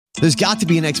There's got to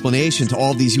be an explanation to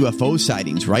all of these UFO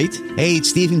sightings, right? Hey,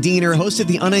 it's Stephen Diener, host of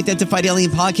the Unidentified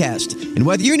Alien Podcast. And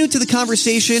whether you're new to the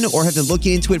conversation or have been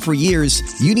looking into it for years,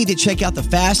 you need to check out the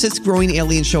fastest growing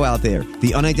alien show out there,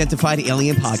 the Unidentified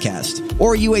Alien Podcast,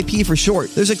 or UAP for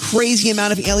short. There's a crazy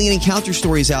amount of alien encounter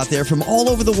stories out there from all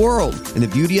over the world. And the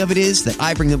beauty of it is that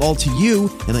I bring them all to you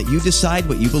and let you decide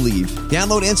what you believe.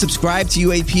 Download and subscribe to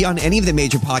UAP on any of the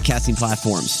major podcasting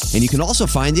platforms. And you can also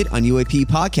find it on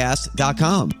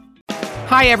UAPpodcast.com.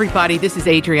 Hi, everybody. This is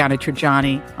Adriana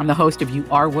Trajani. I'm the host of You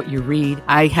Are What You Read.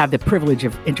 I have the privilege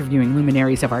of interviewing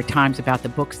luminaries of our times about the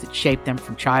books that shaped them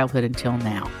from childhood until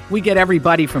now. We get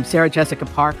everybody from Sarah Jessica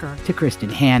Parker to Kristen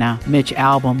Hanna, Mitch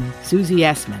Albom, Susie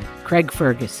Essman, Craig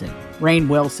Ferguson, Rainn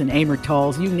Wilson, Amor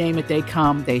Tolls, you name it, they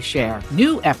come, they share.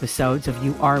 New episodes of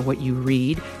You Are What You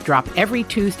Read drop every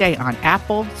Tuesday on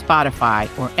Apple, Spotify,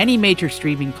 or any major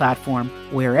streaming platform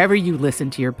wherever you listen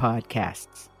to your podcasts.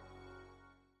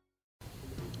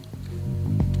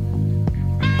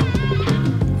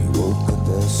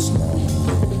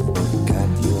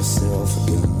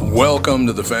 Welcome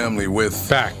to the family with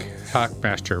Back,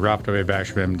 Hawkmaster, Rob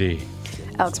Basham, MD.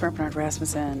 Alex Brant Bernard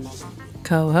Rasmussen.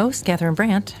 Co-host, Catherine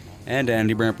Brandt. And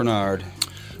Andy Brant Bernard.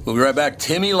 We'll be right back.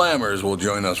 Timmy Lammers will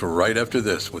join us right after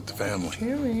this with the family.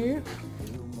 Timmy.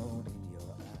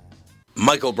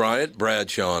 Michael Bryant,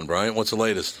 Bradshaw and Bryant, what's the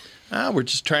latest? We're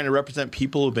just trying to represent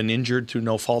people who've been injured through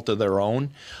no fault of their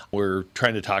own. We're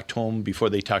trying to talk to them before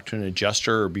they talk to an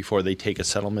adjuster or before they take a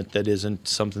settlement that isn't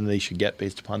something they should get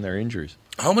based upon their injuries.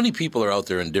 How many people are out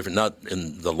there in different, not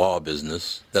in the law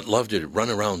business, that love to run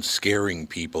around scaring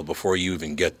people before you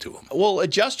even get to them? Well,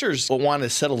 adjusters want to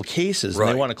settle cases and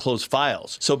they want to close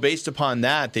files. So based upon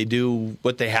that, they do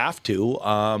what they have to.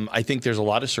 I think there's a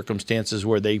lot of circumstances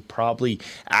where they probably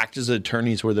act as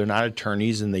attorneys where they're not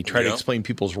attorneys and they try to explain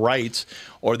people's rights,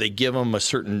 or they give them a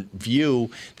certain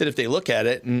view that if they look at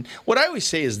it, and what I always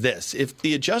say is this, if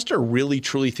the adjuster really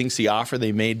truly thinks the offer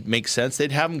they made makes sense,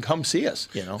 they'd have them come see us,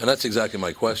 you know. And that's exactly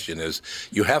my question is,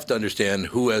 you have to understand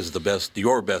who has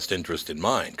your best interest in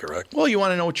mind, correct? Well, you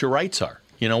want to know what your rights are.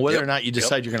 You know, whether or not you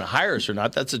decide you're going to hire us or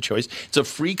not, that's a choice. It's a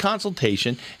free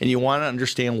consultation, and you want to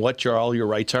understand what all your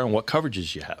rights are and what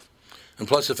coverages you have. And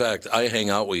plus the fact I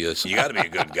hang out with you, so you got to be a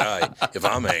good guy if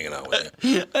I'm hanging out with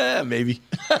you. Maybe.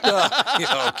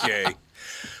 Okay.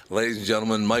 Ladies and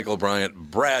gentlemen, Michael Bryant,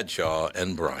 Bradshaw,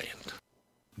 and Bryant.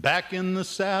 Back in the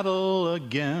saddle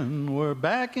again. We're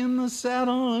back in the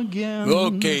saddle again.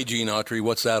 Okay, Gene Autry,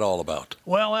 what's that all about?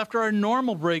 Well, after our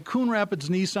normal break, Coon Rapids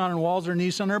Nissan and Walser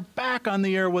Nissan are back on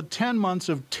the air with 10 months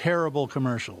of terrible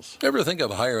commercials. Ever think of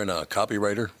hiring a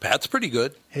copywriter? Pat's pretty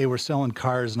good. Hey, we're selling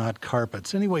cars, not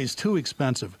carpets. Anyways, too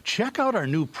expensive. Check out our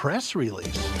new press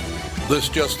release. This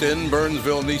just in,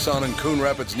 Burnsville Nissan and Coon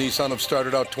Rapids Nissan have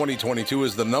started out 2022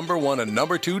 as the number 1 and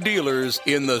number 2 dealers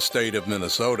in the state of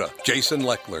Minnesota. Jason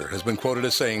Leckler has been quoted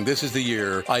as saying, "This is the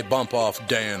year I bump off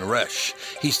Dan Resch.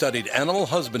 He studied animal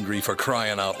husbandry for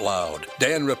crying out loud."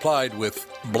 Dan replied with,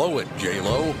 "Blow it,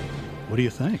 J-Lo." What do you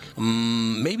think?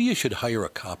 Maybe you should hire a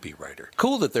copywriter.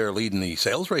 Cool that they're leading the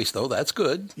sales race, though. That's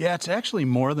good. Yeah, it's actually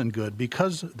more than good.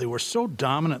 Because they were so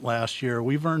dominant last year,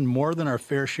 we've earned more than our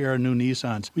fair share of new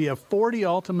Nissans. We have 40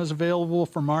 Altimas available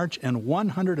for March and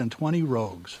 120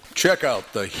 Rogues. Check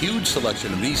out the huge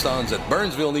selection of Nissans at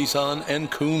Burnsville Nissan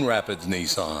and Coon Rapids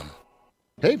Nissan.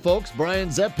 Hey folks, Brian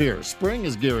Zepp here. Spring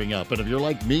is gearing up, and if you're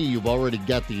like me, you've already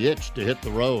got the itch to hit the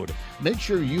road. Make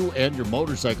sure you and your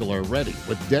motorcycle are ready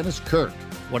with Dennis Kirk.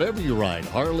 Whatever you ride,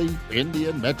 Harley,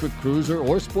 Indian, Metric Cruiser,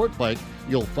 or Sport Bike,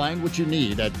 you'll find what you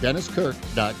need at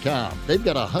DennisKirk.com. They've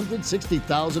got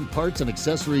 160,000 parts and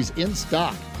accessories in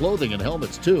stock, clothing and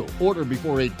helmets too. Order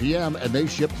before 8 p.m. and they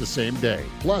ship the same day.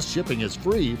 Plus, shipping is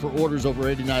free for orders over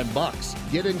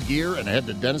 $89. Get in gear and head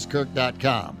to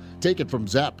DennisKirk.com. Take it from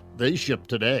Zepp. They ship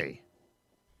today.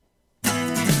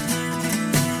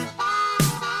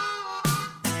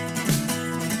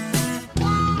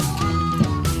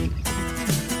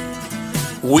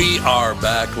 We are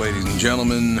back, ladies and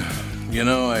gentlemen. You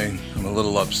know, I'm a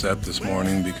little upset this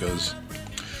morning because,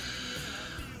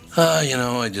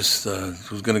 I just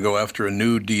was going to go after a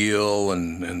new deal,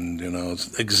 and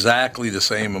it's exactly the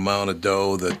same amount of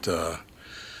dough that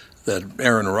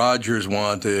Aaron Rodgers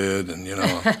wanted, and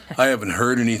I haven't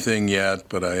heard anything yet,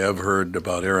 but I have heard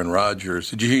about Aaron Rodgers.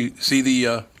 Did you see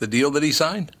the deal that he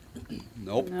signed?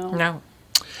 Nope. No.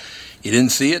 You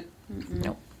didn't see it?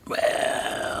 Nope.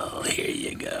 Well, here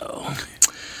you go.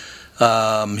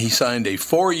 He signed a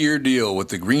 4-year deal with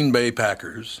the Green Bay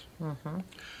Packers. Mm-hmm.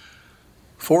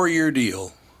 4-year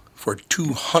deal for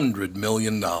 $200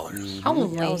 million. Holy.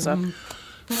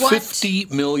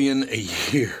 $50 million a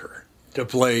year. to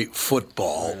play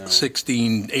football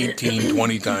 16, 18,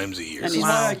 20 times a year. This is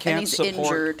why I can't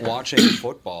support watching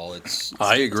football.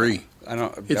 I agree.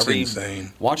 It's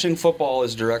insane. Watching football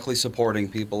is directly supporting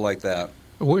people like that.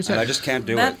 Where's that? And I just can't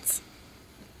do it.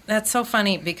 That's so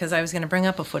funny because I was going to bring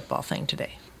up a football thing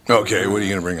today. Okay, what are you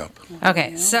going to bring up?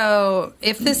 Okay, so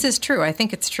if this is true, I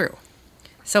think it's true.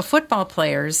 So football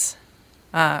players,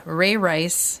 Ray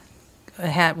Rice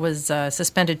was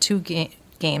suspended 2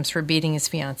 games for beating his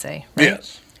fiancée. Right?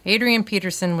 Yes. Adrian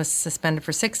Peterson was suspended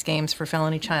for 6 games for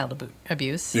felony child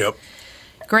abuse. Yep.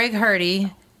 Greg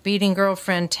Hardy beating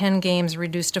girlfriend 10 games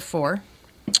reduced to 4.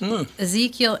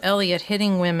 Ezekiel Elliott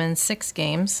hitting women 6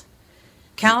 games.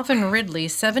 Calvin Ridley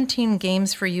 17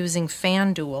 games for using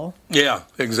FanDuel. Yeah,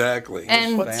 exactly.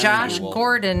 And Josh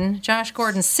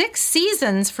Gordon 6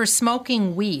 seasons for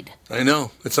smoking weed. I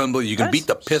know. It's unbelievable. You can beat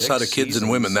the piss out of kids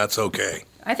and women. That's okay.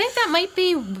 I think that might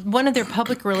be one of their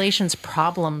public relations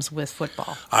problems with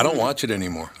football. I don't watch it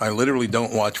anymore. I literally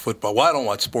don't watch football. Well, I don't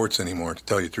watch sports anymore, to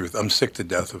tell you the truth. I'm sick to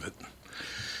death of it.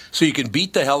 So you can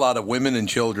beat the hell out of women and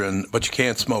children, but you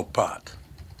can't smoke pot.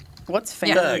 What's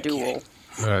FanDuel?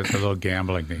 It's a little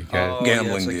gambling thing.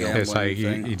 Gambling deal. It's like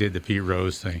he did the Pete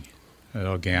Rose thing. A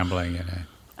little gambling,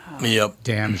 and it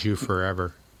damns you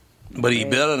forever. But he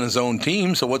bet on his own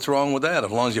team, so what's wrong with that?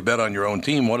 As long as you bet on your own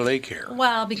team, what do they care?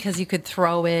 Well, because you could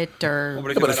throw it or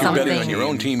but if you're betting on your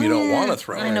own team, you don't want to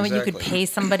throw it. I know, you could pay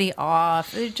somebody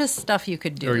off. It's just stuff you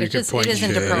could do. Or you it could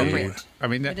isn't appropriate. I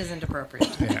mean, it isn't appropriate.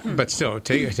 Yeah, but still,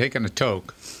 taking a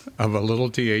toke of a little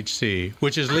THC,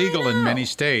 which is legal in many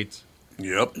states.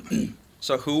 Yep.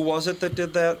 So who was it that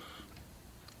did that?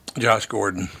 Josh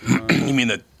Gordon. You mean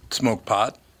that smoked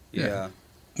pot? Yeah.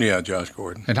 Yeah, Josh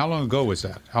Gordon. And how long ago was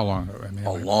that? How long ago?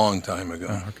 A long time ago.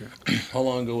 Oh, okay. How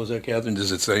long ago was that, Catherine?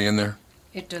 Does it say in there?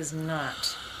 It does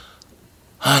not.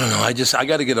 I don't know. I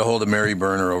got to get a hold of Mary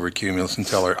Berner over at Cumulus and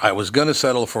tell her I was going to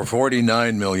settle for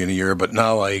 $49 million a year, but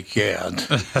now I can't.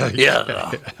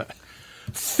 Yeah,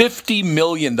 $50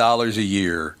 million a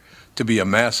year to be a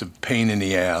massive pain in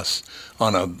the ass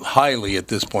on a highly, at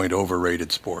this point,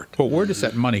 overrated sport. Well, where does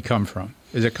that money come from?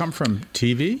 Does it come from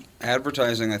TV?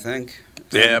 Advertising, I think.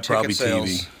 Yeah, and probably sales.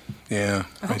 TV. Yeah,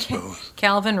 I suppose.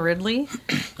 Calvin Ridley.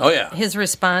 Oh, yeah. His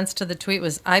response to the tweet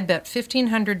was, I bet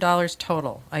 $1,500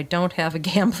 total. I don't have a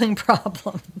gambling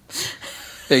problem.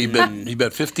 Yeah, he bet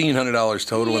 $1,500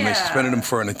 total, and they suspended him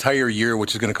for an entire year,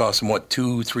 which is going to cost him, what,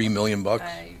 $2-3 million?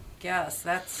 I guess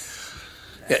that's...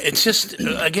 Yeah, it's just,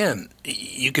 again,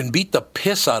 you can beat the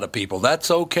piss out of people. That's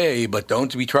okay, but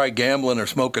don't be try gambling or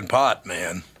smoking pot,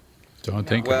 man. Don't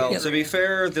think. Well, to be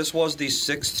fair, this was the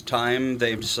 6th time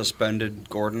they've suspended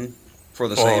Gordon for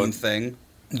the same thing.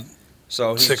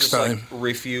 So he just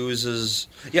refuses.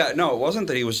 Yeah, no, it wasn't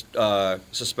that he was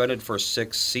suspended for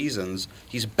 6 seasons.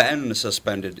 He's been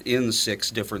suspended in 6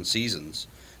 different seasons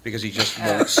because he just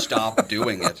won't stop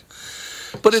doing it.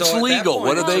 But it's legal.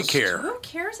 What do they care? Who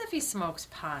cares if he smokes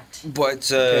pot? But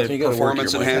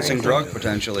performance-enhancing drug,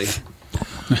 potentially.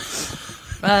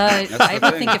 I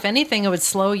would think, if anything, it would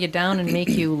slow you down and make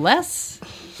you less.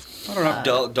 I don't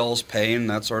know. Dulls pain,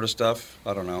 that sort of stuff.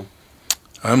 I don't know.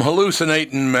 I'm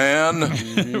hallucinating, man.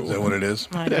 Is that what it is?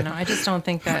 I don't know. I just don't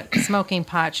think that smoking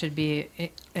pot should be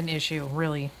an issue,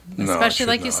 really. No, especially,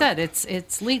 like you said,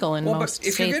 it's legal in most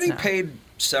states now. If you're getting paid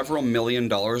several $1 million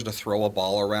to throw a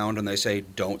ball around and they say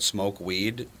don't smoke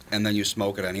weed, and then you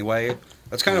smoke it anyway,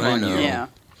 that's kind of on you. Yeah.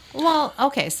 Well,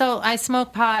 okay, so I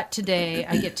smoke pot today.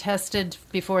 I get tested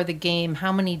before the game.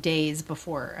 How many days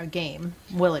before a game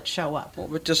will it show up? Well,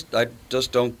 I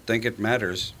just don't think it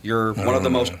matters. You're one of the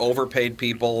most overpaid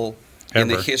people in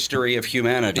the history of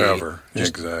humanity. Ever.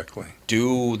 Exactly.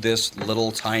 Do this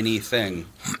little tiny thing.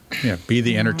 Yeah, be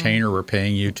the entertainer we're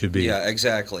paying you to be. Yeah,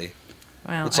 exactly.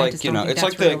 Well, it's I like, just don't think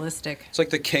that's realistic. It's like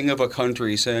the king of a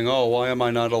country saying, "Oh, why am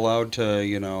I not allowed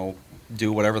to,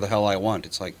 do whatever the hell I want?"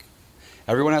 It's like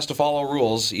everyone has to follow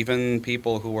rules, even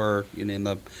people who are in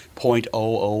the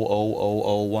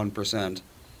 0.00001%.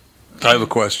 I have a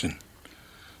question.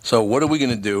 So what are we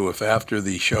going to do if after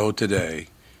the show today,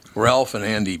 Ralph and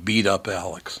Andy beat up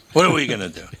Alex? What are we going to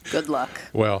do? Good luck.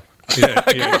 Well,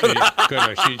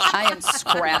 I am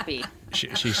scrappy.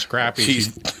 She's scrappy.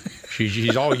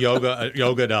 She's all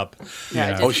yogaed up.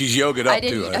 Yeah, oh, she's yogaed up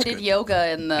too. I did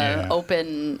yoga in the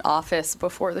open office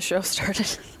before the show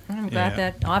started. I'm glad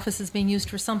that office is being used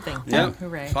for something. Yeah,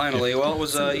 hooray. Finally. Well, it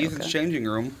was Ethan's changing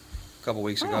room a couple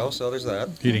weeks ago, so there's that.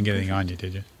 You didn't get anything on you,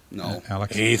 did you? No.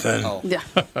 Alex? Ethan. Oh. Yeah.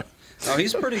 No,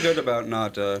 he's pretty good about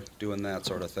not doing that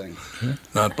sort of thing.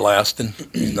 Not blasting?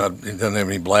 He doesn't have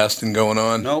any blasting going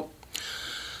on? Nope.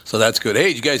 So that's good.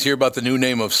 Hey, did you guys hear about the new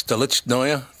name of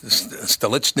Stolichnaya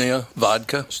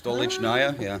vodka?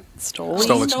 Stolichnaya, yeah.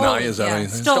 Stolichnaya, is that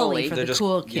anything? Stoli for the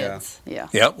cool kids. Yeah.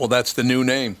 Yeah, well, that's the new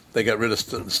name. They got rid of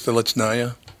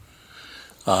Stolichnaya.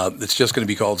 It's just going to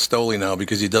be called Stoli now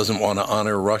because he doesn't want to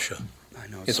honor Russia. I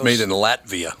know. It's made in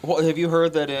Latvia. Well, have you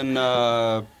heard that in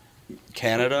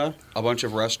Canada, a bunch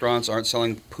of restaurants aren't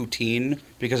selling poutine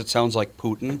because it sounds like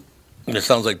Putin? It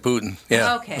sounds like Putin.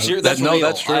 Yeah. Okay. That's real.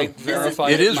 That's true. I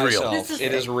verified it is myself. real.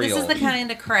 It is real. This is the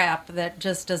kind of crap that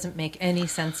just doesn't make any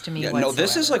sense to me whatsoever. No,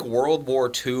 this is like World War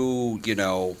II,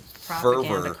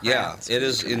 fervor. Crap. Yeah, it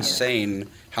is insane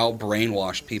how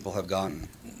brainwashed people have gotten.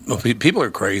 Well, people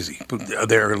are crazy.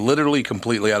 They're literally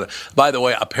completely out of... By the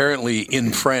way, apparently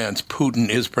in France, Putin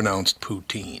is pronounced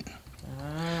poutine.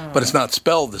 But it's not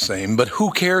spelled the same. But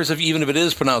who cares even if it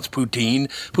is pronounced poutine?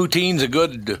 Poutine's a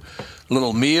good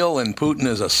little meal, and Putin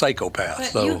is a psychopath. But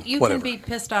so you whatever. can be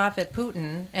pissed off at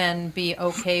Putin and be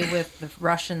okay with the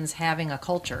Russians having a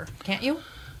culture, can't you?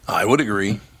 I would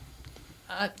agree.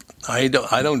 I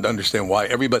don't understand why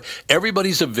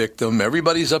everybody's a victim.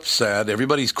 Everybody's upset.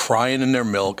 Everybody's crying in their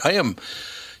milk.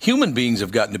 Human beings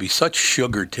have gotten to be such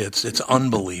sugar tits. It's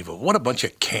unbelievable. What a bunch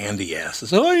of candy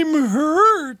asses. I'm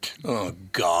hurt. Oh,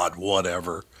 God,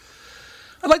 whatever.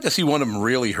 I'd like to see one of them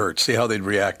really hurt, see how they'd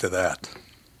react to that.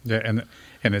 Yeah,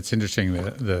 and it's interesting,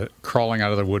 the crawling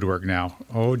out of the woodwork now.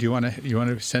 Oh, do you want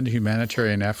to send a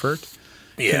humanitarian effort?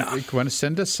 Yeah. You want to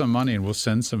send us some money and we'll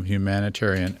send some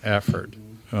humanitarian effort.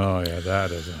 Oh, yeah, that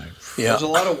is like... Yeah. There's a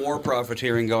lot of war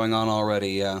profiteering going on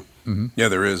already, yeah. Mm-hmm. Yeah,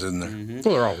 there is, isn't there? Mm-hmm.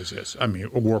 Well, there always is. I mean,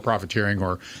 war profiteering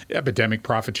or epidemic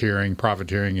profiteering.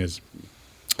 Profiteering is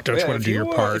just want to do your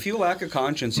part. If you lack a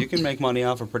conscience, you can make money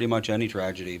off of pretty much any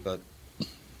tragedy, but...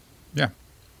 Yeah.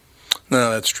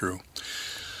 No, that's true.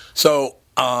 So,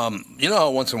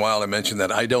 how once in a while I mention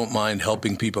that I don't mind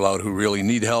helping people out who really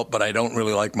need help, but I don't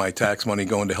really like my tax money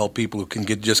going to help people who can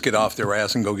just get off their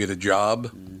ass and go get a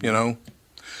job,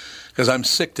 Because I'm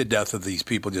sick to death of these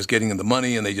people just getting the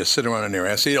money and they just sit around on their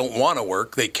ass. They don't want to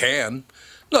work. They can.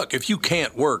 Look, if you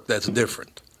can't work, that's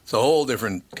different. It's a whole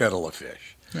different kettle of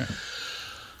fish.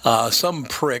 Yeah. Some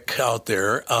prick out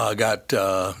there got,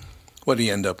 what did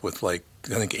he end up with, like,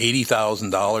 I think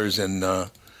 $80,000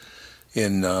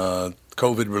 in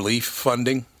COVID relief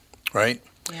funding, right?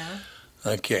 Yeah.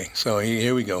 Okay, so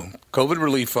here we go. COVID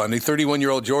relief funding.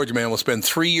 31-year-old Georgia man will spend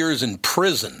 3 years in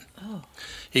prison. Oh.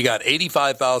 He got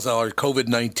 $85,000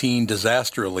 COVID-19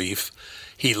 disaster relief.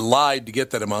 He lied to get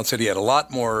that amount, said he had a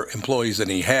lot more employees than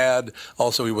he had.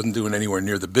 Also, he wasn't doing anywhere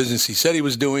near the business he said he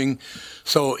was doing.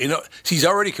 So, he's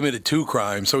already committed 2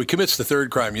 crimes, so he commits the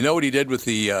 3rd crime. You know what he did with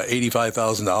the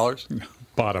 $85,000?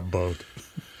 Bought a boat.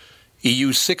 He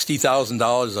used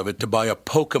 $60,000 of it to buy a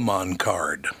Pokemon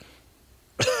card.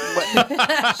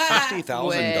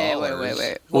 $60,000.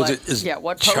 Wait.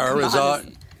 What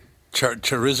Charizard?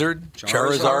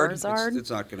 Charizard?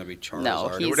 It's not going to be Charizard. No,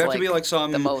 it would have to be like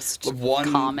some the most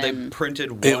one. common. They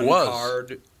printed one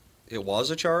card. It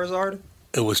was a Charizard.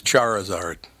 It was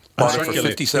Charizard. Bought it for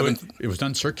 57. It was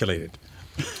uncirculated.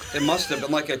 It must have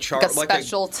been like a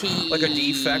specialty, like a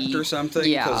defect or something.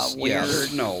 Yeah,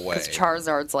 weird. No way. Because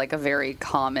Charizard's like a very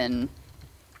common.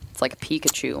 It's like a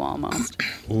Pikachu almost.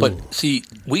 But see,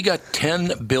 we got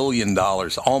 $10 billion,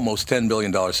 almost $10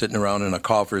 billion sitting around in a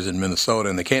coffers in Minnesota,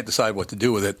 and they can't decide what to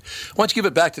do with it. Why don't you give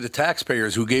it back to the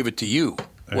taxpayers who gave it to you?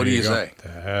 What do you say?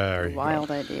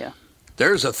 Wild idea.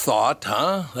 There's a thought,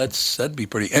 huh? That'd be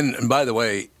pretty. And by the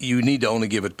way, you need to only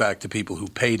give it back to people who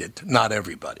paid it, not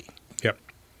everybody. Yep.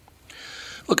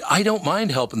 Look, I don't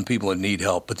mind helping people that need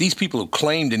help, but these people who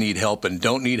claim to need help and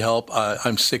don't need help,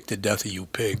 I'm sick to death of you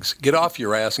pigs. Get off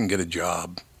your ass and get a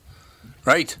job,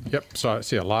 right? Yep. So I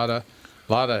see a lot of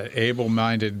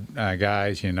able-minded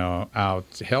guys,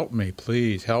 out. Help me,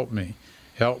 please, help me,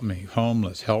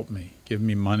 homeless, help me, give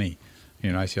me money.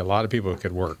 I see a lot of people who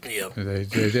could work. Yep.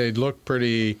 They look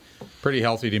pretty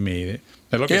healthy to me.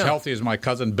 They look as healthy as my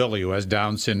cousin Billy, who has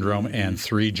Down syndrome and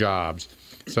 3 jobs.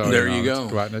 So there you go.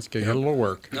 Let's go out and let's get a little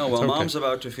work. No, well, Mom's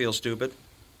about to feel stupid.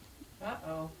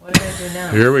 Uh-oh. What did I do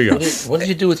now? Here we go. What did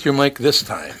you do with your mic this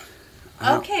time?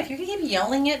 Okay, if you're going to keep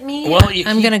yelling at me, well,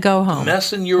 I'm going to go home.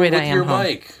 Messing with your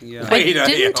mic. Yeah. I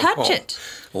didn't touch it.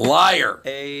 Liar.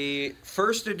 A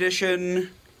first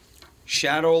edition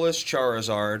Shadowless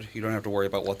Charizard. You don't have to worry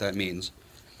about what that means.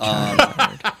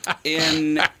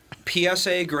 In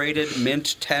PSA graded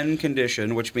mint 10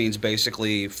 condition, which means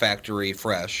basically factory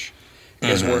fresh,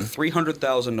 is worth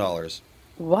 $300,000.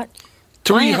 What?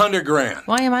 300 grand.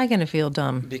 Why am I going to feel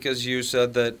dumb? Because you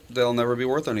said that they'll never be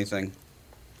worth anything.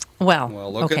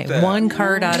 Well, look okay, at that. 1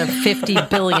 card out of 50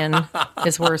 billion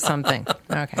is worth something.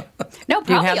 Okay. No,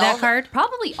 Do you probably have that card?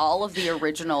 Probably all of the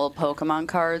original Pokemon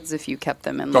cards, if you kept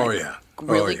them in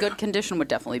really good condition, would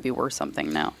definitely be worth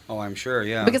something now. Oh, I'm sure,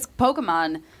 yeah. Because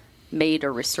Pokemon made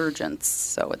a resurgence,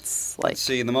 so it's like... Let's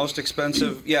see, the most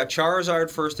expensive... Yeah,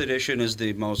 Charizard First Edition is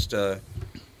the most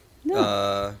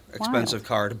expensive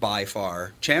card by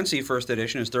far. Chansey First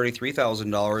Edition is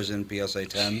 $33,000 in PSA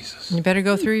 10. Jesus. You better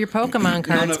go through your Pokemon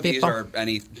cards, None of people.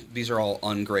 these are all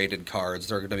ungraded cards.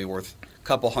 They're going to be worth a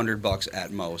couple $100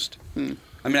 at most. I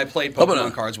mean, I played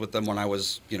Pokemon cards with them when I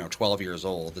was, 12 years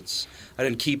old. I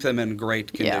didn't keep them in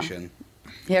great condition.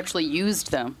 Yeah. He actually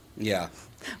used them. Yeah.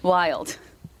 Wild.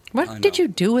 What did you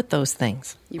do with those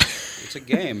things? It's a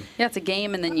game. Yeah, it's a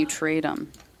game, and then you trade them.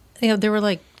 They were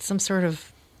like some sort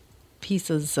of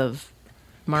pieces of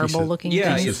marble-looking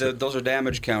things. Yeah, those are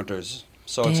damage counters.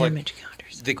 So it's like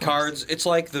the cards. It's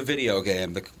like the video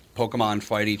game. The Pokemon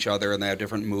fight each other, and they have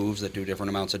different moves that do different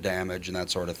amounts of damage and that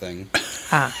sort of thing.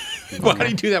 Why do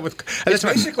you do that with? It's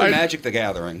basically Magic the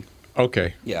Gathering.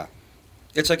 Okay. Yeah,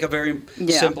 it's like a very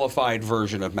simplified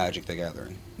version of Magic the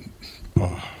Gathering.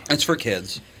 Oh. It's for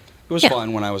kids. It was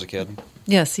fun when I was a kid.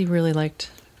 Yes, he really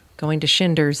liked going to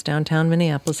Shinder's downtown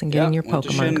Minneapolis and getting your went Pokemon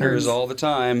to Shinder's cards all the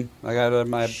time. I got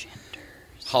my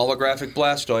holographic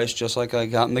Blastoise just like I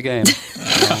got in the game.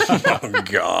 Oh,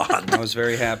 God. I was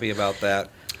very happy about that.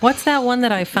 What's that one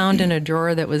that I found in a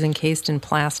drawer that was encased in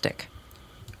plastic?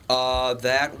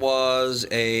 That was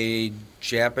a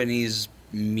Japanese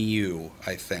Mew,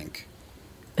 I think.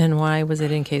 And why was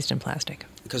it encased in plastic?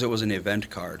 Because it was an event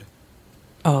card.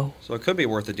 Oh. So it could be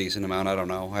worth a decent amount. I don't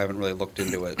know. I haven't really looked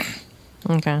into it.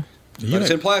 Okay. But it's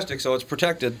in plastic, so it's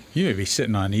protected. You may be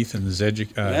sitting on Ethan's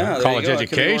college you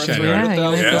education.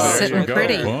 Sitting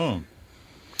pretty. Boom.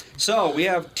 So we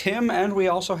have Tim and we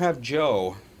also have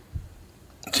Joe.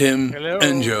 Tim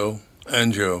and Joe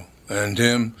and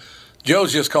Tim.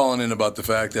 Joe's just calling in about the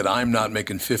fact that I'm not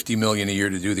making $50 million a year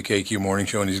to do the KQ Morning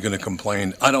Show, and he's going to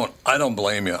complain. I don't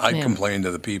blame you. I'd complain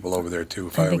to the people over there too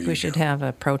if I were you. I think we should have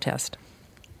a protest.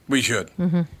 We should.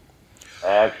 Mm-hmm.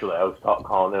 Actually, I was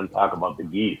calling in to talk about the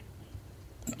geese.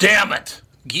 Damn it!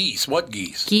 Geese? What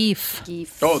geese?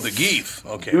 Geef. Oh, the geef.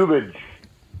 Okay. Dubage.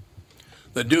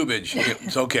 The dubage.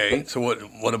 It's okay. So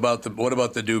what about the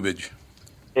dubage?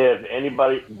 If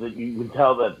anybody, you can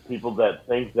tell that people that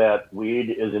think that weed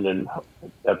is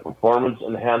a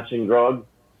performance-enhancing drug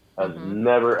has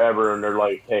never, ever in their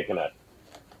life taken it.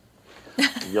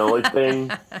 The only thing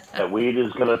that weed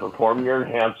is going to perform your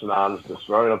enhancing on is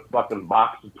destroying a fucking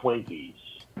box of Twinkies.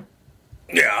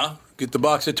 Yeah, get the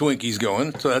box of Twinkies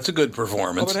going. So that's a good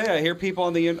performance. Oh, but hey, I hear people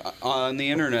on the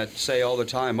internet say all the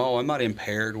time, "Oh, I'm not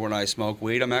impaired when I smoke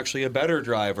weed. I'm actually a better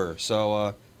driver."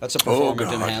 So that's a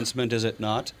performance enhancement, is it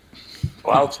not?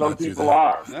 Well, some people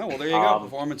are. Yeah, well, there you go.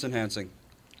 Performance enhancing.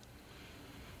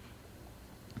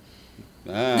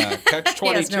 Catch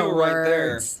 22 right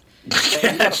there.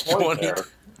 Catch 22.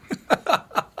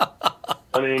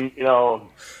 I mean,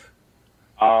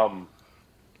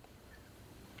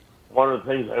 one of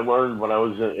the things I learned when I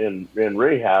was in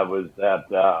rehab was that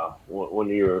when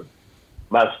you're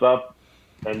messed up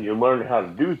and you learn how to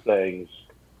do things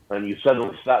and you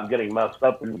suddenly stop getting messed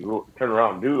up and you turn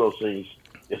around and do those things,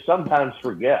 you sometimes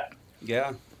forget.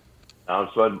 Yeah.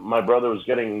 So my brother was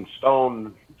getting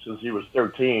stoned since he was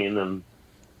 13, and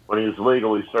when he was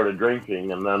legal, he started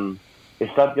drinking, and then he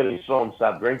stopped getting stoned,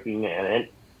 stopped drinking, and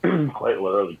it quite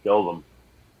literally killed him.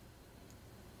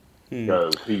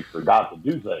 Because he forgot to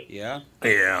do things. Yeah.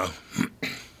 Yeah.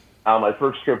 My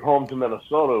first trip home to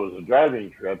Minnesota was a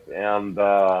driving trip, and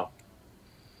I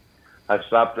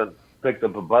stopped and picked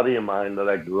up a buddy of mine that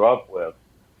I grew up with.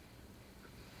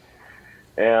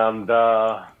 And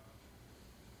I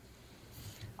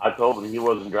told him he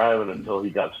wasn't driving until he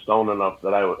got stoned enough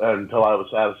until I was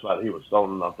satisfied he was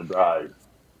stoned enough to drive.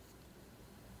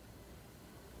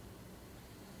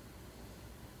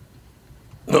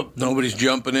 Nope, nobody's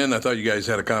jumping in. I thought you guys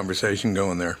had a conversation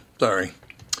going there. Sorry.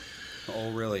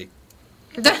 Oh, really?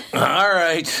 All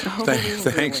right.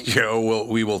 Thanks, Joe.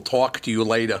 We will talk to you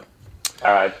later.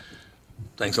 All right.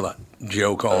 Thanks a lot.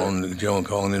 Joe calling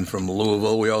in from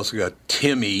Louisville. We also got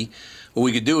Timmy. What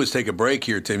we could do is take a break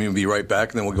here, Timmy. We'll be right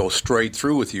back, and then we'll go straight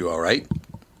through with you, all right?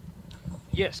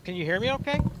 Yes. Can you hear me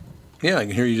okay? Yeah, I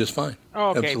can hear you just fine.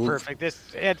 Okay, absolutely. Perfect. This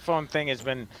headphone thing has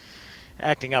been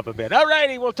acting up a bit. All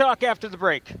righty, we'll talk after the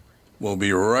break. We'll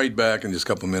be right back in just a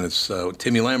couple of minutes.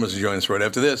 Timmy Lammers is joining us right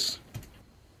after this.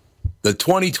 The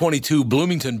 2022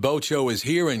 Bloomington Boat Show is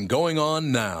here and going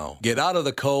on now. Get out of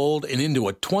the cold and into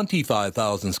a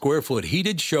 25,000 square foot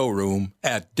heated showroom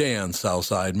at Dan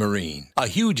Southside Marine. A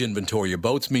huge inventory of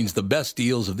boats means the best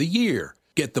deals of the year.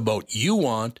 Get the boat you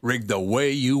want, rigged the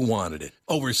way you wanted it.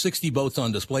 Over 60 boats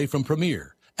on display from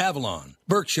Premier, Avalon,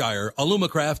 Berkshire,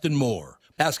 Alumacraft, and more.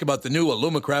 Ask about the new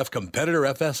Alumacraft Competitor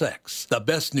FSX, the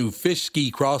best new fish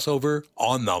ski crossover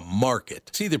on the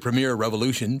market. See the Premier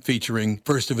Revolution featuring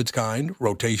first-of-its-kind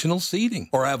rotational seating,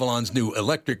 or Avalon's new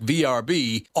electric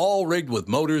VRB, all rigged with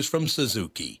motors from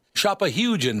Suzuki. Shop a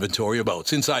huge inventory of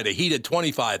boats inside a heated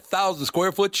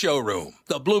 25,000-square-foot showroom.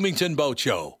 The Bloomington Boat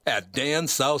Show at Dan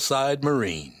Southside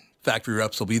Marine. Factory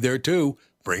reps will be there, too.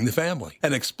 Bring the family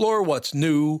and explore what's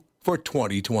new for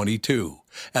 2022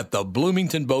 at the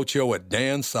Bloomington Boat Show at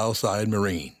Dan Southside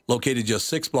Marine. Located just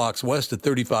 6 blocks west of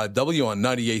 35W on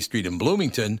 98th Street in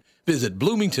Bloomington. Visit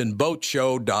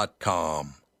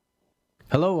bloomingtonboatshow.com.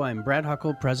 Hello, I'm Brad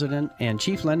Huckle, President and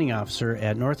Chief Lending Officer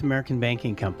at North American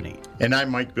Banking Company. And I'm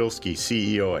Mike Bilski,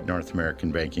 CEO at North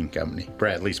American Banking Company,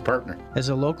 Bradley's partner. As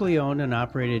a locally owned and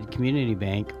operated community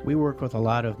bank, we work with a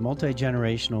lot of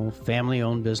multi-generational,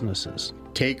 family-owned businesses.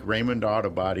 Take Raymond Auto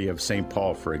Body of St.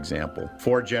 Paul, for example.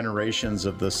 4 generations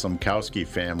of the Sumkowski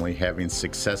family having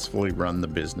successfully run the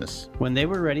business. When they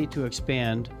were ready to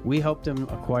expand, we helped them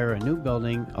acquire a new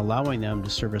building, allowing them to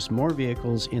service more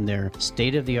vehicles in their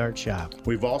state-of-the-art shop.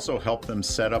 We've also helped them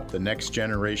set up the next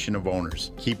generation of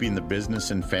owners, keeping the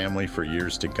business and family for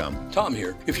years to come. Tom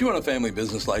here. If you run a family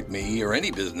business like me or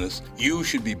any business, you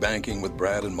should be banking with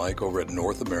Brad and Mike over at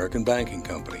North American Banking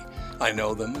Company. I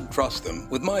know them and trust them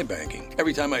with my banking.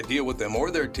 Every time I deal with them or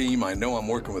their team, I know I'm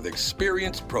working with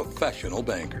experienced professional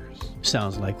bankers.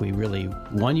 Sounds like we really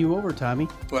won you over, Tommy.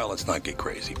 Well, let's not get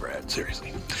crazy, Brad. Seriously.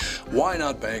 Why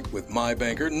not bank with my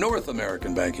banker, North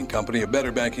American Banking Company, a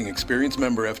better banking experience,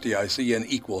 member FDIC,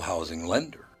 and equal housing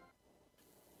lender?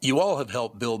 You all have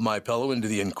helped build MyPillow into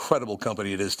the incredible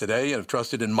company it is today and have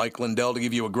trusted in Mike Lindell to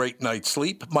give you a great night's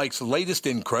sleep. Mike's latest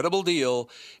incredible deal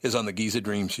is on the Giza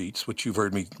Dream Sheets, which you've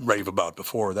heard me rave about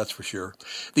before, that's for sure.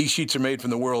 These sheets are made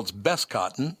from the world's best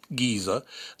cotton, Giza.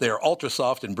 They are ultra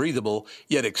soft and breathable,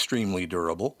 yet extremely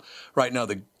durable. Right now,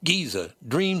 the Giza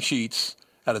Dream Sheets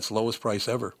at its lowest price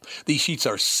ever. These sheets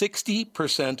are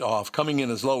 60% off, coming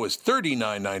in as low as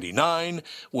 $39.99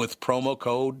 with promo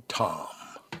code TOM.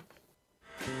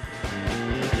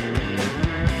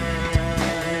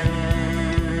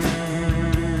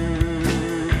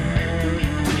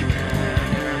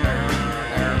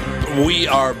 We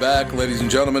are back, ladies and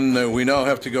gentlemen. We now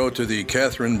have to go to the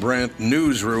Catherine Brandt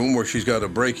newsroom where she's got a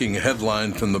breaking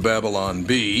headline from the Babylon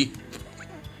Bee.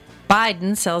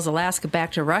 Biden sells Alaska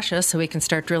back to Russia so he can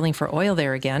start drilling for oil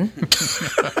there again.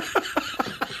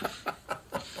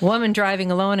 Woman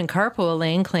driving alone in carpool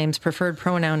lane claims preferred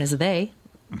pronoun is they.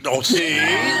 Oh, see?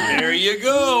 There you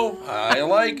go. I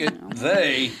like it.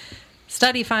 They.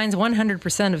 Study finds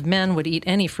 100% of men would eat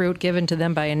any fruit given to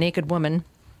them by a naked woman.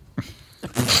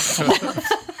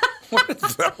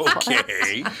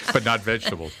 Okay. But not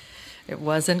vegetables. It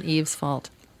wasn't Eve's fault.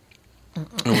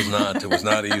 It was not. It was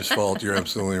not Eve's fault. You're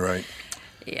absolutely right.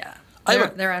 Yeah.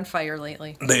 They're on fire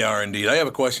lately. They are indeed. I have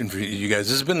a question for you guys.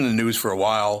 This has been in the news for a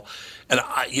while, and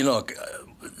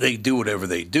they do whatever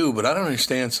they do, but I don't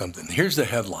understand something. Here's the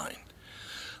headline.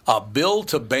 A bill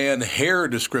to ban hair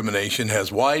discrimination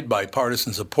has wide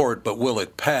bipartisan support, but will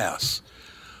it pass?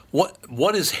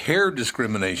 What is hair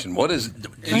discrimination? Do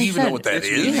you even know what that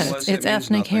is? Yeah, it's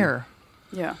ethnic hair.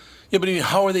 Yeah. Yeah, but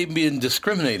how are they being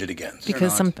discriminated against?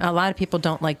 Because a lot of people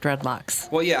don't like dreadlocks.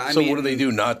 Well, yeah. So what do they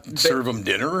do? Not serve them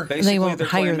dinner? Basically, they won't they're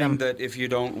hire claiming them. that if you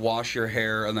don't wash your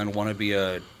hair and then want to be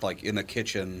in the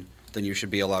kitchen, then you should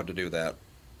be allowed to do that.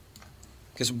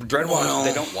 Because dreadlocks,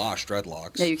 they don't wash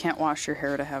dreadlocks. Yeah, you can't wash your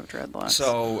hair to have dreadlocks.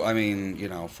 So, I mean,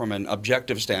 from an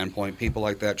objective standpoint, people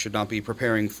like that should not be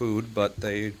preparing food, but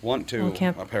they want to, well,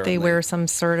 can't apparently. they wear some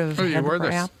sort of head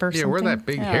wrap or something? Yeah, wear that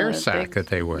big hair sack that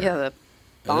they wear. Yeah, the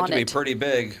bonnet. It would have to be pretty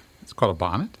big. It's called a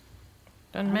bonnet?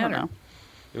 Doesn't matter.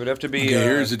 It would have to be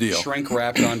here's the deal. Shrink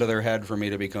wrapped onto their head for me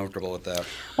to be comfortable with that.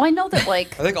 Well, I know that, I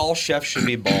think all chefs should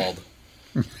be bald.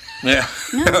 Yeah,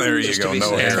 there you go. No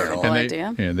safe. hair at all.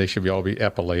 And they should all be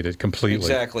epilated completely.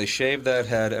 Exactly. Shave that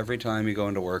head every time you go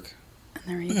into work.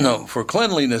 There you go. No, for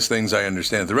cleanliness things, I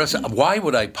understand. The rest, why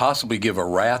would I possibly give a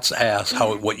rat's ass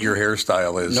what your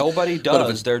hairstyle is? Nobody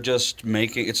does. They're just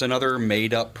making it's another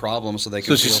made-up problem so they can.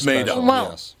 So it's just made up.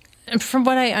 Well, from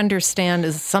what I understand,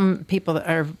 is some people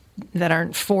that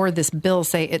aren't for this bill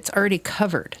say it's already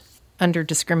covered under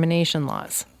discrimination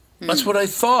laws. That's what I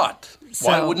thought.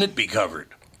 Why So- wouldn't it be covered?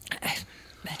 I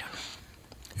don't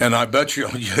know. And I bet you,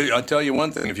 I'll tell you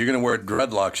one thing. If you're going to wear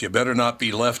dreadlocks, you better not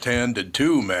be left-handed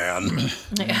too, man.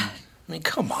 Yeah. I mean,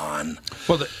 come on.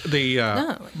 Well, but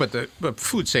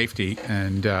food safety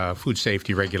and food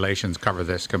safety regulations cover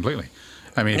this completely.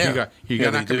 I mean,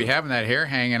 you're not going to be having that hair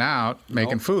hanging out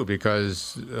making food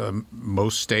because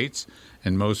most states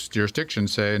and most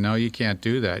jurisdictions say, no, you can't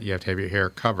do that. You have to have your hair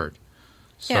covered.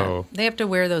 So, they have to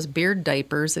wear those beard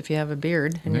diapers if you have a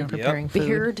beard and you're preparing food.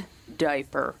 Beard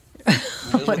diaper.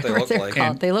 What they look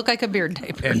like. They look like a beard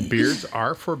diaper. And beards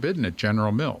are forbidden at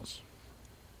General Mills.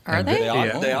 Are they?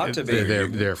 They ought to be.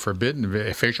 They're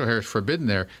forbidden. Facial hair is forbidden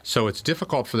there. So it's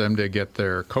difficult for them to get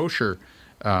their kosher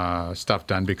stuff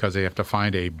done because they have to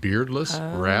find a beardless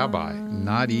rabbi.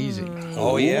 Not easy.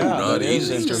 Oh, yeah. Not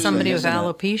easy. Somebody with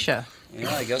alopecia.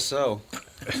 Yeah, I guess so.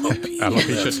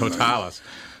 Alopecia totalis.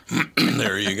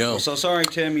 There you go. So sorry,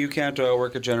 Tim, you can't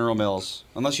work at General Mills.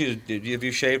 Unless have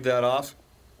you shaved that off?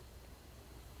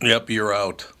 Yep, you're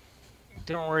out.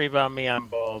 Don't worry about me, I'm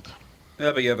bald.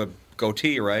 Yeah, but you have a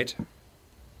goatee, right?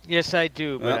 Yes, I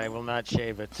do, but I will not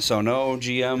shave it. So no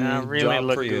GM really job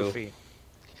look for you. Goofy.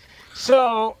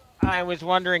 So I was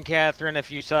wondering, Catherine, if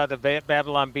you saw the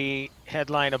Babylon Bee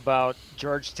headline about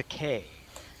George Takei.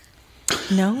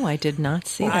 No, I did not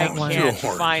see that one. I can't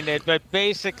find it, but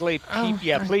basically,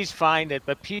 please find it.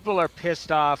 But people are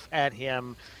pissed off at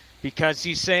him because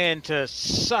he's saying to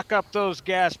suck up those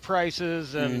gas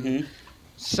prices and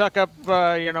suck up,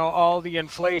 all the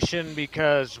inflation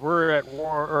because we're at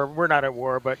war, or we're not at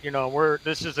war, but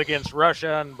this is against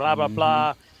Russia and blah blah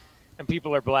blah, and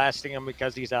people are blasting him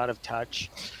because he's out of touch.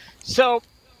 So.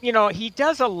 He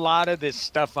does a lot of this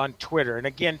stuff on Twitter. And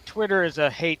again, Twitter is a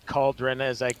hate cauldron,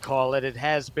 as I call it. It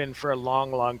has been for a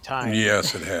long, long time.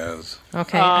 Yes, it has.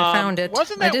 Okay, I found it.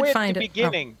 Wasn't that way at the it.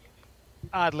 beginning,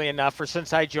 oddly enough, or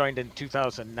since I joined in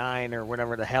 2009 or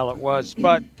whatever the hell it was.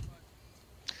 But,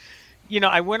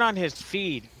 I went on his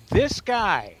feed. This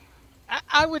guy,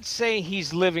 I would say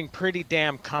he's living pretty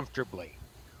damn comfortably.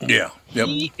 Yeah. Yep.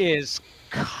 He is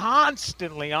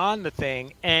constantly on the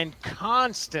thing and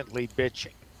constantly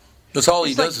bitching. That's all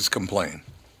he does is complain.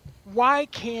 Why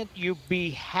can't you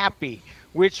be happy?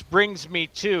 Which brings me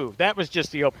to, that was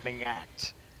just the opening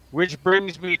act. Which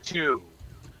brings me to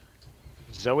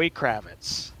Zoe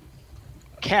Kravitz,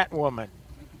 Catwoman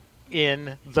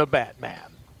in The Batman.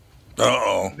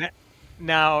 Uh-oh.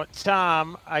 Now,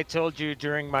 Tom, I told you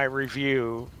during my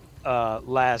review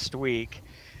last week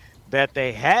that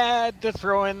they had to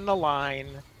throw in the line,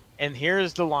 and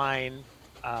here's the line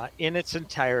in its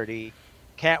entirety.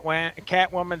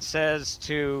 Catwoman says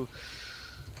to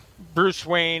Bruce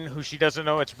Wayne, who she doesn't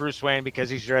know it's Bruce Wayne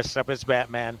because he's dressed up as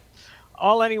Batman,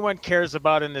 all anyone cares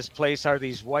about in this place are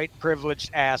these white privileged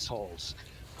assholes.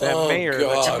 The mayor,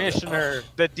 the commissioner,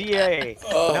 the DA,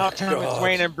 now Thomas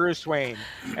Wayne and Bruce Wayne.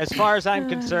 As far as I'm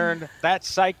concerned, that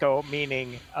psycho,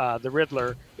 meaning the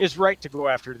Riddler, is right to go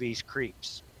after these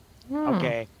creeps.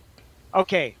 Okay.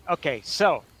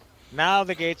 So now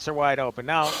the gates are wide open.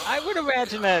 Now I would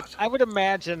imagine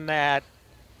that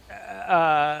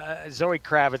Zoe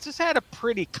Kravitz has had a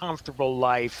pretty comfortable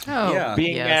life,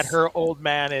 being that her old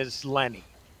man is Lenny.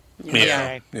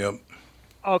 Yeah. Yep.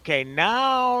 Okay.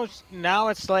 Now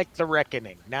it's like the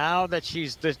reckoning. Now that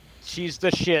she's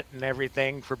the shit and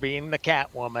everything for being the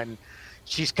Catwoman,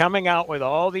 she's coming out with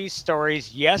all these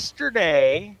stories.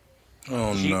 Yesterday,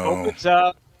 she opens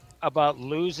up about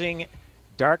losing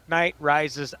Dark Knight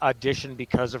Rises audition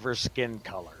because of her skin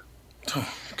color.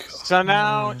 So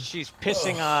now she's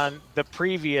pissing on the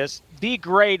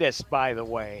greatest, by the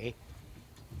way,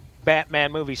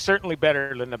 Batman movie, certainly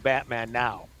better than the Batman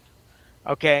now.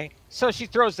 Okay? So she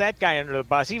throws that guy under the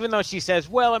bus, even though she says,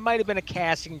 well, it might have been a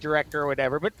casting director or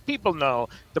whatever, but people know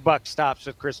the buck stops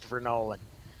with Christopher Nolan.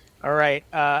 All right?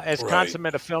 As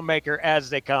consummate a filmmaker as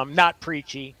they come, not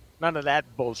preachy, none of that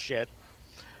bullshit.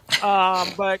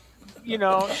 But,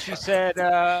 she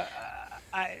said,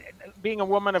 being a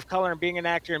woman of color and being an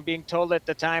actor and being told at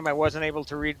the time I wasn't able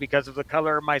to read because of the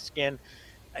color of my skin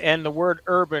and the word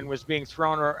urban was being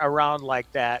thrown around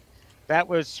like that, that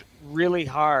was really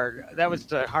hard. That was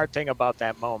the hard thing about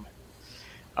that moment.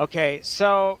 Okay,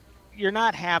 so you're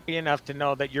not happy enough to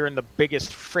know that you're in the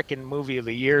biggest frickin' movie of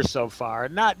the year so far.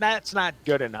 That's not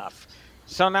good enough.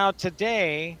 So now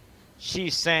today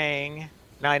she's saying...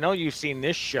 Now, I know you've seen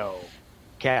this show,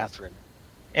 Catherine,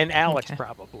 and Alex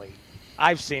probably.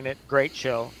 I've seen it. Great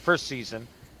show. First season.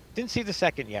 Didn't see the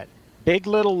second yet. Big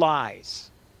Little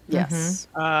Lies. Yes.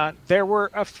 There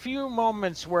were a few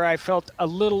moments where I felt a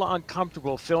little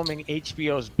uncomfortable filming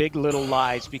HBO's Big Little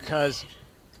Lies because,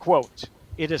 quote,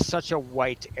 it is such a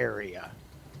white area.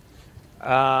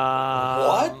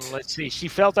 What? Let's see. She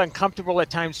felt uncomfortable at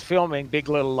times filming Big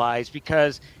Little Lies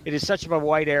because it is such a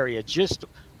white area. Just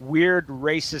weird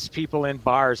racist people in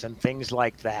bars and things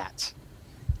like that.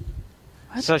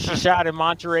 So she shot in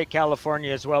Monterey,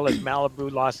 California, as well as Malibu,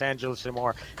 Los Angeles, and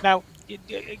more. Now,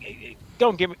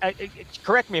 don't give me.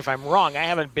 Correct me if I'm wrong. I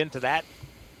haven't been to that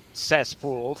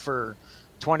cesspool for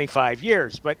 25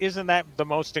 years, but isn't that the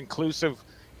most inclusive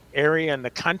area in the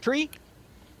country?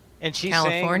 And she's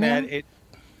California? saying that it.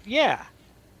 Yeah.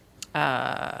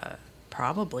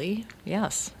 Probably,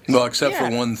 yes. Well, except for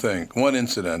one thing, one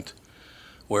incident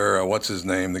where, what's his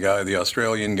name? The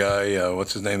Australian guy,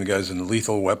 what's his name? The guy's in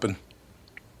Lethal Weapon.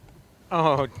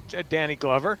 Oh, Danny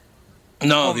Glover?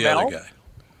 No, the Mel? other guy.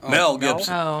 Mel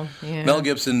Gibson. Oh, yeah. Mel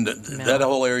Gibson, that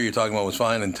whole area you're talking about was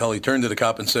fine until he turned to the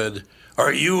cop and said,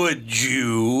 "Are you a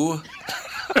Jew?"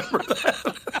 Remember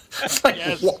that? It's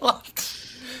like, what?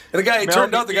 And it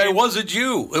turned out the guy was a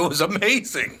Jew. It was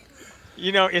amazing.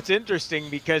 You know, it's interesting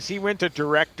because he went to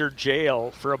director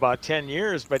jail for about 10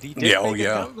 years, but he did make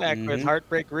a comeback with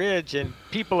Heartbreak Ridge, and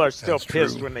people are still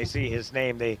pissed when they see his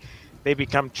name. They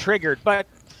become triggered. But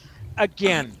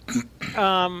again,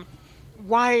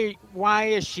 why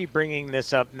is she bringing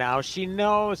this up now? She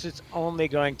knows it's only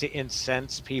going to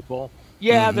incense people.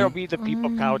 Yeah, there'll be the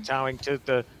people kowtowing to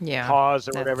the cause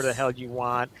or whatever the hell you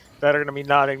want that are going to be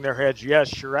nodding their heads.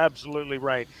 Yes, you're absolutely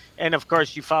right. And, of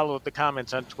course, you follow the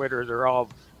comments on Twitter. They're all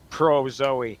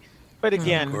pro-Zoe. But,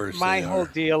 again, my whole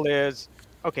deal is,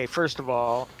 okay, first of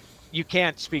all, you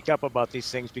can't speak up about these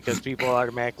things because people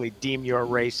automatically deem you a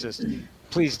racist.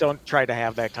 Please don't try to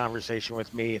have that conversation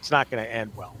with me. It's not going to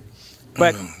end well.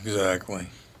 But exactly.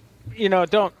 You know,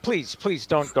 please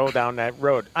don't go down that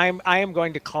road. I am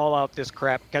going to call out this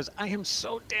crap because I am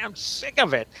so damn sick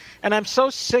of it. And I'm so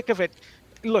sick of it.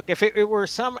 Look, if it were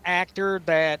some actor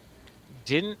that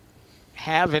didn't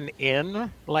have an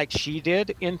in like she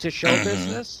did into show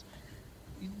business,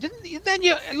 then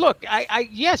you look.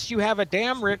 Yes, you have a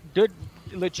damn good,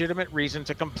 legitimate reason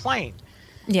to complain.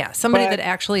 Yeah, somebody that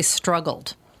actually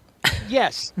struggled.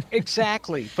 Yes,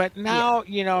 exactly. But now,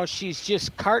 you know, she's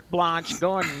just carte blanche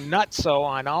going nutso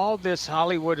on all this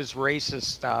Hollywood is racist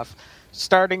stuff,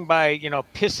 starting by, you know,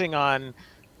 pissing on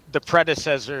the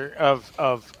predecessor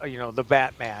of you know, the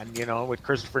Batman, you know, with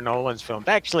Christopher Nolan's film.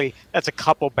 Actually, that's a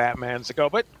couple Batmans ago,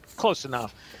 but close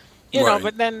enough. You know,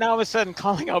 but then all of a sudden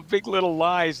calling out Big Little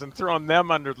Lies and throwing them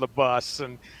under the bus.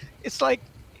 And it's like,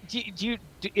 do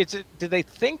they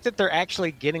think that they're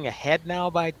actually getting ahead now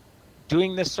by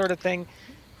doing this sort of thing?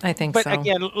 I think so. But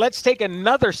again, let's take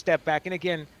another step back and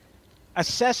again,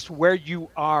 assess where you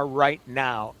are right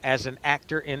now as an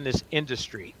actor in this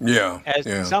industry.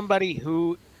 As somebody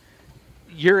who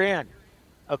you're in,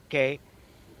 okay?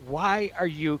 Why are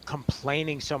you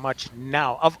complaining so much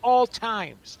now, of all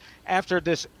times, after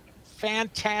this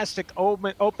fantastic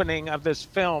opening of this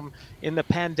film in the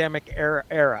pandemic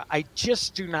era? I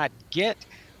just do not get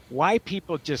why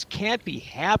people just can't be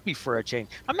happy for a change.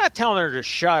 I'm not telling her to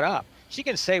shut up. She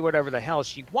can say whatever the hell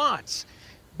she wants.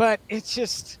 But it's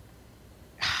just,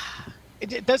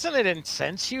 doesn't it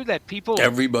incense you that people...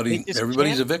 Everybody's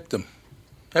a victim.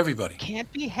 Everybody. Can't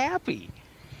be happy.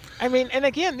 I mean, and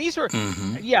again, these were...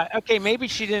 Yeah, okay, maybe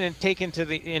she didn't take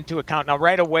into account. Now,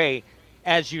 right away,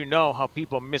 as you know, how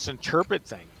people misinterpret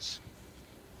things.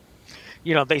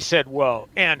 You know, they said, well,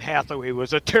 Anne Hathaway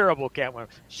was a terrible Catwoman.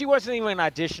 She wasn't even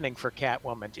auditioning for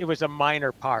Catwoman. It was a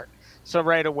minor part. So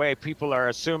right away, people are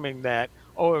assuming that,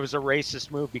 oh, it was a racist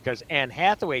move because Anne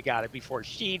Hathaway got it before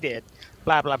she did,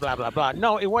 blah, blah, blah, blah, blah.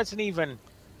 No, it wasn't even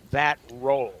that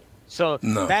role. So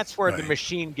that's where the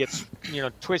machine gets, you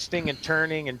know, twisting and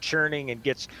turning and churning and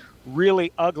gets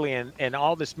really ugly, and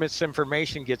all this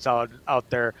misinformation gets out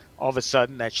there all of a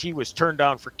sudden that she was turned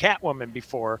down for Catwoman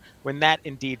before, when that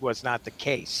indeed was not the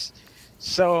case.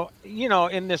 So, you know,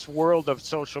 in this world of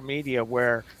social media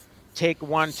where take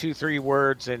 1, 2, 3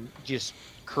 words and just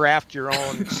craft your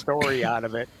own story out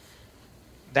of it,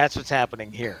 that's what's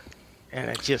happening here. And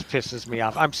it just pisses me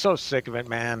off. I'm so sick of it,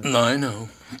 man. No, I know.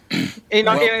 You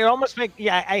know, it almost makes,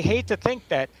 I hate to think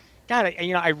that, God,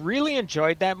 you know, I really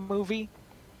enjoyed that movie,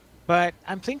 but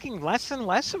I'm thinking less and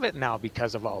less of it now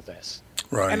because of all this.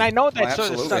 Right. And I know that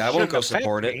sort of stuff I won't go affect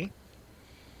support me, it.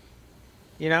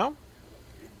 You know?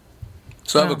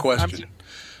 So I have a question.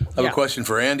 I have a question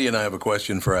for Andy, and I have a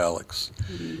question for Alex.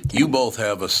 You both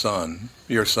have a son.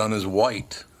 Your son is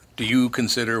white. Do you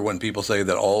consider when people say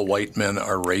that all white men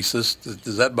are racist,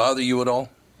 does that bother you at all?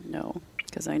 No,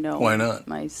 because I know Why not?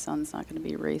 my son's not going to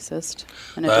be racist.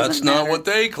 And That's not what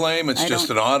they claim. It's just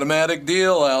an automatic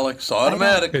deal, Alex.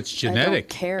 Automatic. It's genetic. I don't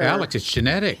care. Alex, it's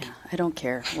genetic. Yeah, I don't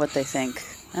care what they think.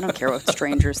 I don't care what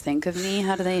strangers think of me.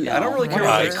 How do they know? I don't really care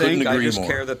what they think. I just more.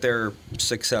 care that they're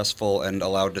successful and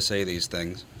allowed to say these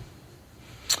things.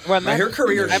 Well, her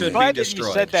career I'm should glad be that you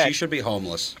destroyed. said that. She should be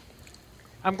homeless.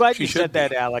 I'm glad She you should said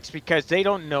that, Alex, because they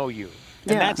don't know you.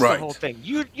 And Yeah. that's Right. the whole thing.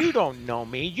 You don't know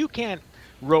me. You can't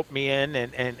rope me in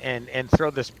and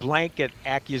throw this blanket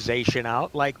accusation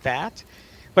out like that.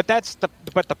 But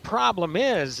the problem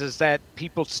is that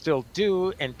people still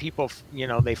do, and people,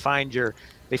 they find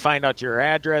out your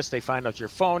address, they find out your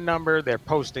phone number, they're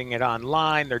posting it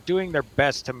online, they're doing their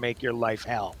best to make your life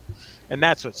hell. And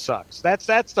that's what sucks.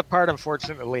 That's the part,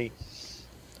 unfortunately,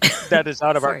 that is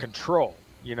out of our control,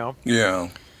 Yeah,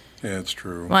 it's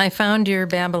true. Well, I found your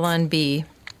Babylon Bee.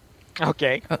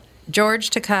 Okay. George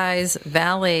Takei's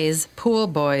valet's pool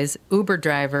boy's Uber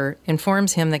driver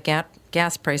informs him that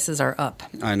gas prices are up.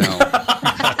 I know.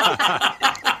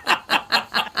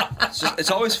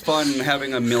 It's always fun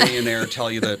having a millionaire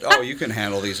tell you that, you can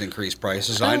handle these increased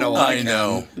prices. I know I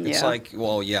can. It's like,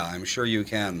 well, yeah, I'm sure you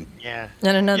can. Yeah.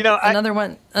 And another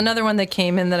one that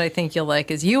came in that I think you'll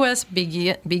like is U.S.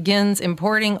 begins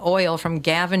importing oil from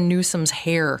Gavin Newsom's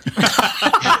hair.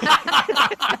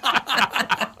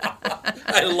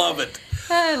 I love it.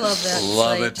 I love that.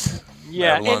 Love it.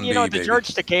 Yeah, Babylon and Bee, the George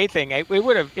Takei thing, it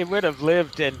would have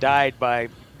lived and died by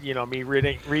me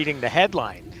reading the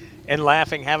headline and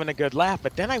laughing, having a good laugh.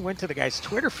 But then I went to the guy's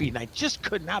Twitter feed, and I just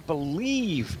could not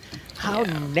believe how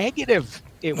negative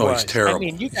it was. He's terrible. I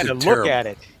mean, you got to look at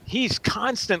it. He's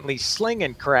constantly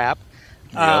slinging crap,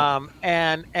 and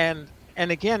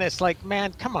again, it's like,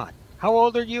 man, come on. How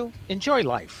old are you? Enjoy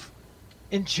life.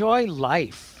 Enjoy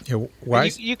life. Yeah,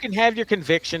 why? You can have your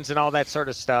convictions and all that sort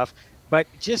of stuff, but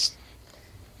just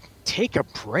take a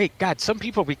break. God, some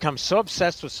people become so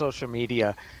obsessed with social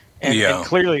media, and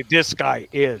clearly this guy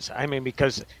is. I mean,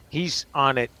 because he's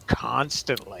on it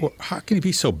constantly. Well, how can he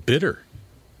be so bitter?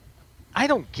 I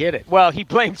don't get it. Well, he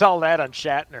blames all that on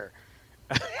Shatner.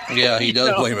 Yeah, he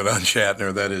does blame it on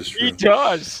Shatner. That is true. He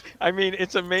does. I mean,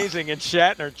 it's amazing. And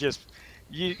Shatner just...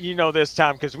 You know this,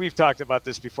 Tom, because we've talked about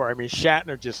this before. I mean,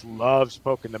 Shatner just loves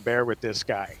poking the bear with this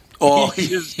guy. Oh,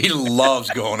 he loves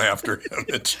going after him.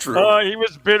 It's true. He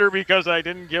was bitter because I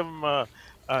didn't give him a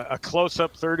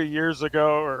close-up 30 years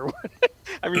ago. Or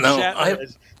I mean,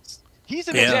 Shatner he's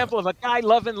an example of a guy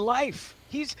loving life.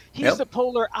 He's the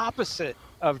polar opposite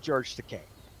of George Takei.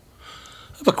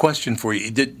 I have a question for you.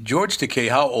 George Takei,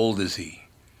 how old is he?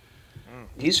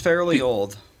 He's fairly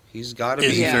old. He's got to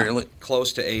be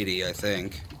close to 80, I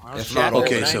think. Well, if not,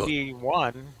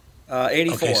 91.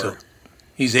 84. Okay, so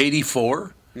he's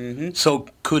 84? Mm-hmm. So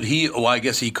could he? Oh, I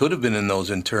guess he could have been in those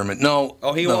internment. No.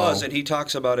 Oh, he was, and he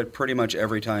talks about it pretty much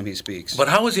every time he speaks. But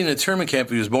how was he in an internment camp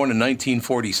if he was born in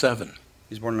 1947? He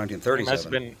was born in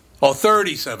 1937.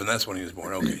 37. That's when he was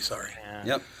born. Okay, sorry.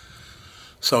 Yep.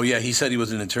 So, he said he was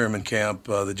in an internment camp,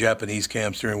 the Japanese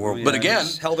camps during World War. But again...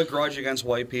 He's held a grudge against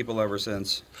white people ever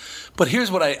since. But here's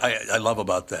what I love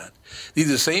about that. These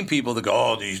are the same people that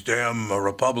go, these damn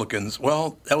Republicans.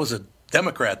 Well, that was a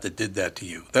Democrat that did that to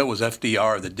you. That was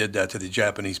FDR that did that to the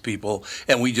Japanese people,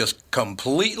 and we just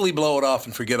completely blow it off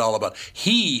and forget all about it.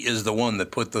 He is the one that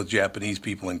put those Japanese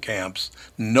people in camps.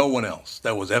 No one else.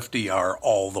 That was FDR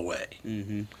all the way.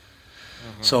 Mm-hmm.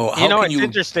 So how it's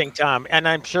interesting, Tom, and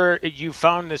I'm sure you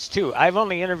found this too. I've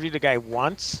only interviewed a guy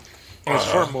once. It was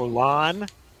for Mulan.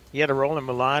 He had a role in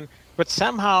Mulan, but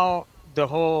somehow the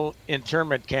whole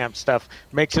internment camp stuff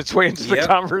makes its way into the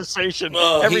conversation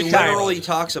every time. He literally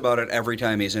talks about it every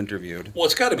time he's interviewed. Well,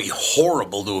 it's got to be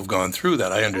horrible to have gone through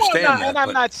that. I understand that. And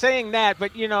I'm not saying that,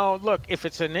 but look, if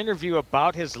it's an interview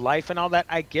about his life and all that,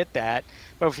 I get that.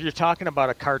 But if you're talking about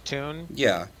a cartoon,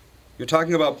 you're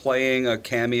talking about playing a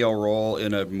cameo role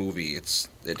in a movie.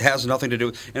 It has nothing to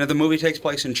do. And if the movie takes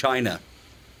place in China,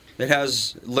 it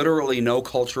has literally no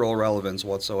cultural relevance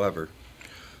whatsoever.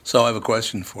 So I have a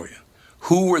question for you.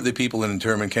 Who were the people in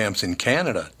internment camps in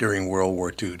Canada during World War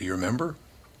II? Do you remember?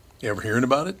 You ever hearing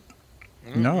about it?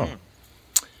 No.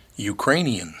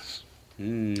 Ukrainians.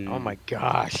 Oh, my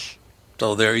gosh.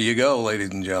 So there you go, ladies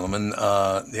and gentlemen.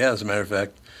 As a matter of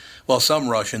fact, well, some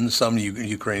Russians, some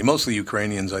Ukrainians, mostly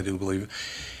Ukrainians, I do believe,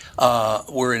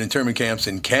 were in internment camps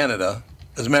in Canada.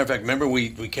 As a matter of fact, remember we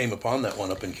came upon that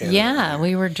one up in Canada? Yeah,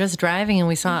 we were just driving and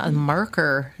we saw a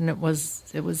marker, and it was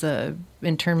a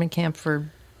internment camp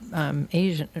for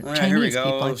Asian Chinese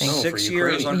people, I think. 6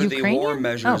 years under the War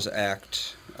Measures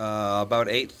Act. About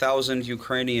 8,000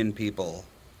 Ukrainian people.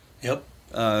 Yep.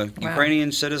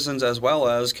 Ukrainian citizens as well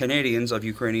as Canadians of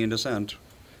Ukrainian descent.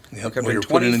 Yep. There have been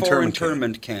 24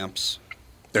 internment camps.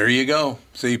 There you go.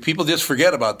 See, people just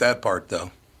forget about that part,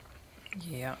 though.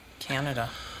 Yeah, Canada.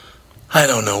 I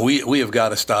don't know. We have got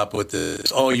to stop with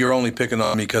this. Oh, you're only picking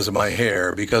on me because of my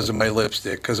hair, because of my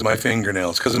lipstick, because of my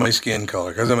fingernails, because of my skin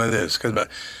color, because of my this, because of my...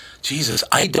 Jesus,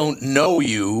 I don't know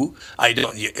you.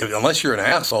 Unless you're an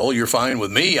asshole, you're fine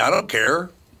with me. I don't care.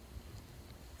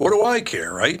 What do I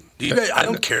care, right? I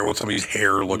don't care what somebody's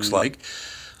hair looks like.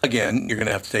 Again, you're going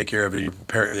to have to take care of it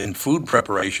in food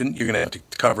preparation. You're going to have to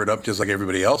cover it up just like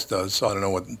everybody else does. So I don't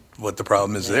know what the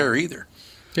problem is there either.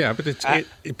 Yeah, but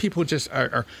people just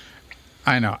are.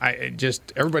 I know.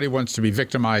 Everybody wants to be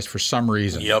victimized for some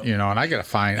reason. Yep. And I got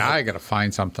to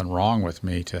find something wrong with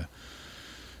me to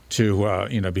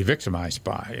be victimized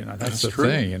by. That's the true.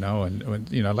 thing.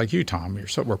 And like you, Tom,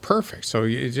 we're perfect. So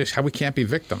we can't be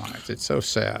victimized. It's so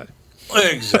sad.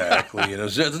 Exactly.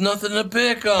 There's nothing to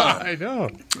pick on. I know.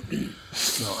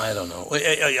 No, I don't know.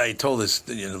 I told this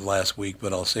last week,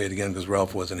 but I'll say it again because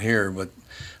Ralph wasn't here. But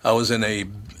I was in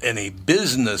a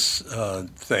business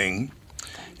thing,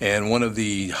 and one of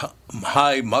the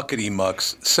high muckety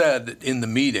mucks said in the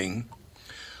meeting,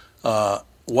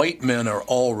 "White men are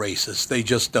all racist. They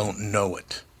just don't know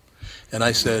it." And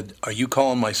I said, "Are you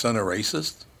calling my son a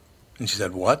racist?" And she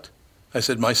said, "What?" I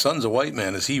said, "My son's a white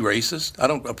man. Is he racist? I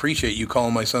don't appreciate you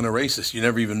calling my son a racist. You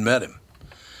never even met him."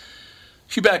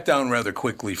 She backed down rather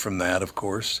quickly from that, of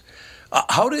course.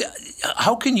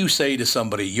 How can you say to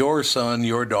somebody, your son,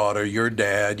 your daughter, your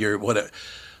dad, your whatever,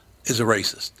 is a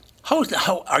racist?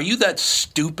 How are you that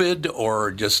stupid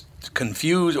or just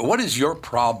confused? What is your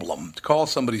problem to call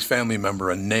somebody's family member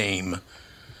a name?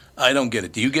 I don't get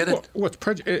it. Do you get it? Well,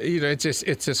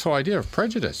 it's this whole idea of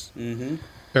prejudice. Mm-hmm.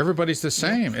 Everybody's the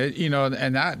same,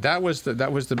 and that was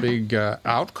the big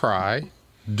outcry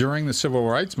during the civil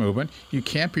rights movement. You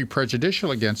can't be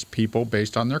prejudicial against people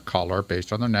based on their color,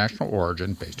 based on their national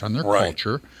origin, based on their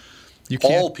culture. You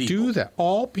can't do that.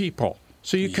 All people.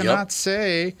 So you cannot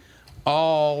say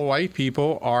all white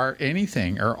people are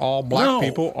anything, or all black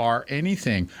people are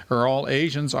anything, or all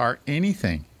Asians are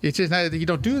anything. It's just not, you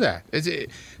don't do that.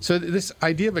 So this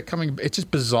idea of it's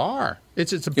just bizarre.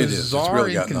 It's a bizarre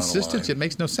really inconsistency. It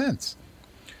makes no sense.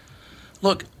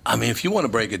 Look, I mean, if you want to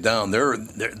break it down, there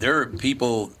are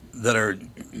people that are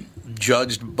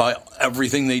judged by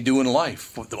everything they do in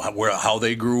life, how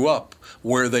they grew up,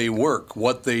 where they work,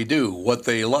 what they do, what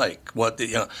they like,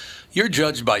 You're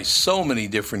judged by so many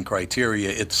different criteria.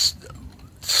 It's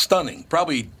stunning.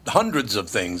 Probably hundreds of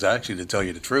things, actually, to tell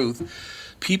you the truth.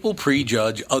 People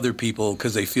prejudge other people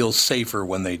because they feel safer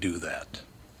when they do that.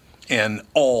 And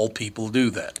all people do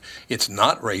that. It's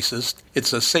not racist.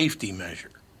 It's a safety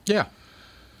measure. Yeah.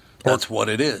 That's what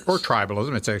it is. Or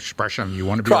tribalism. It's an expression of you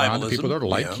want to be around the people that are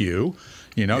like you.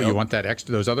 You want that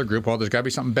extra, those other group. Well, there's got to be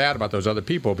something bad about those other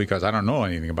people because I don't know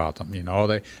anything about them.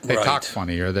 They talk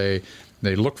funny, or they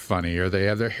look funny, or they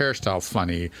have their hairstyle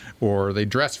funny, or they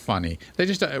dress funny.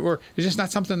 It's just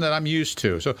not something that I'm used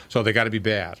to. So they got to be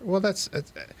bad. Well, that's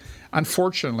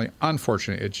unfortunately,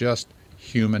 it's just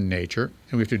human nature,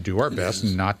 and we have to do our best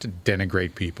not to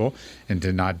denigrate people and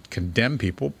to not condemn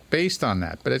people based on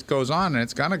that. But it goes on, and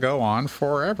it's going to go on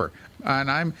forever. And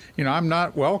I'm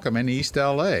not welcome in East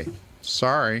LA.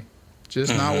 Sorry,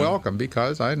 just not welcome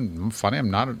because I'm funny. I'm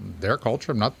not their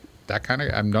culture. I'm not that kind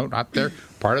of. I'm not their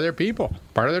part of their people,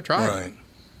 part of their tribe. Right.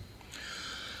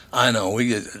 I know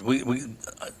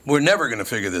we're never going to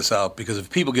figure this out because if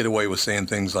people get away with saying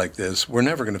things like this, we're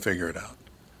never going to figure it out.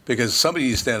 Because somebody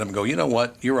needs to stand up and go, you know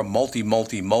what? You're a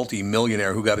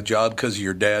multi-millionaire who got a job because of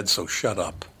your dad, so shut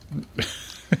up.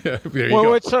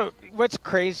 What's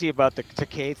crazy about the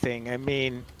Takei thing? I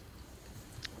mean,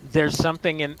 there's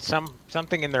something in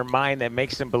their mind that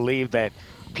makes them believe that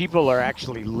people are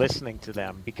actually listening to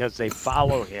them because they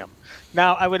follow him.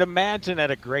 Now, I would imagine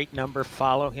that a great number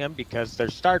follow him because they're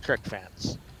Star Trek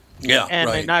fans. Yeah, and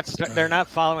right. they're not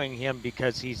following him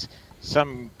because he's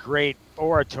some great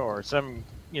orator,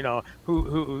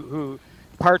 who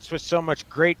parts with so much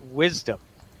great wisdom.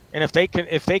 And if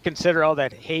they consider all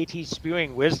that hate he's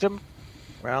spewing wisdom,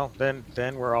 well, then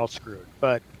we're all screwed.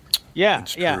 But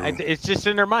it's just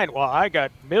in their mind. Well, I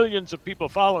got millions of people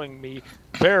following me,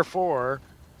 therefore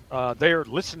they're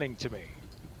listening to me.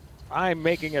 I'm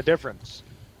making a difference.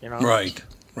 Right.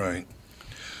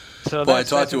 So that's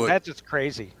just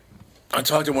crazy. I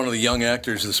talked to one of the young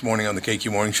actors this morning on the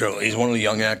KQ Morning Show. He's one of the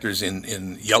young actors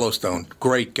in Yellowstone.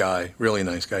 Great guy, really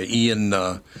nice guy. Ian,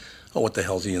 what the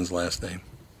hell's Ian's last name?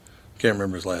 Can't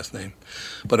remember his last name.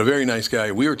 But a very nice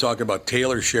guy. We were talking about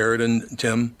Taylor Sheridan,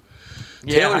 Tim.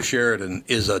 Yeah. Taylor Sheridan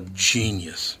is a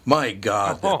genius. My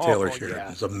God, that Taylor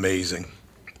Sheridan is amazing.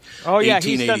 Oh, yeah,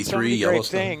 he's done so many great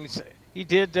things. He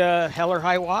did Hell or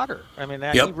High Water. I mean,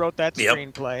 he wrote that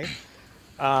screenplay.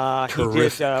 He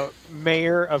did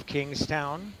Mayor of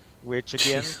Kingstown, which,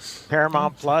 again,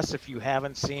 Paramount Plus, if you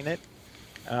haven't seen it.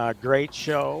 Great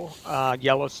show.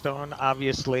 Yellowstone,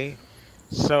 obviously.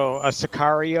 So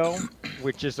Sicario,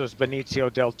 which is those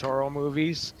Benicio del Toro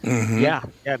movies. Mm-hmm.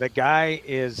 Yeah, the guy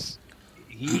is...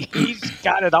 He's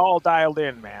got it all dialed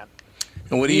in, man.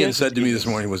 And what Ian said to me this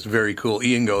morning was very cool.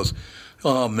 Ian goes,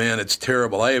 "Oh, man, it's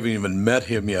terrible. I haven't even met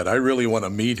him yet. I really want to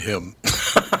meet him."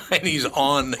 And he's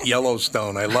on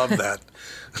Yellowstone. I love that.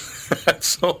 That's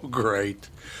so great.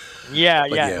 Yeah.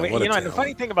 And the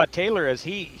funny thing about Taylor is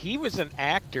he was an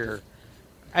actor.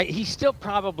 He still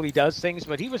probably does things,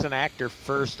 but he was an actor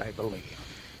first, I believe.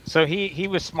 So he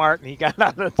was smart, and he got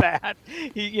out of that.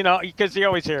 Because you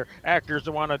always hear actors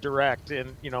want to direct,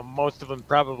 and most of them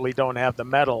probably don't have the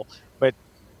mettle. But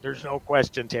there's no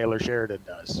question Taylor Sheridan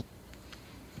does.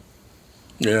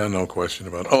 Yeah, no question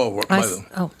about it. Sorry.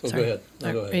 Go ahead. Go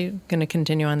ahead. Are you going to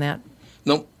continue on that?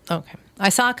 Nope. Okay. I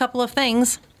saw a couple of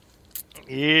things.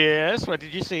 Yes. What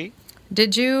did you see?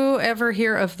 Did you ever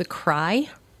hear of The Cry?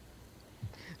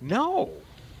 No.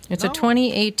 It's a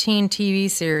 2018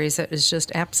 TV series that is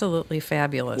just absolutely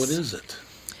fabulous. What is it?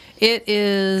 It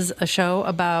is a show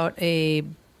about a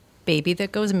baby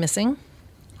that goes missing.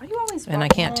 Why do you always and I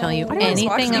can't tell you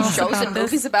anything else shows about and this.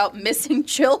 movies about missing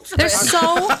children. They're so.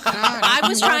 I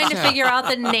was trying to figure out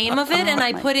the name of it, and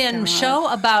I put in show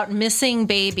about missing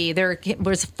baby. There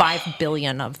was 5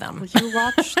 billion of them. You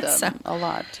watch them a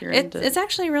lot. It's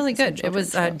actually really good. It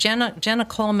was Jenna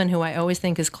Coleman, who I always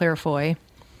think is Claire Foy.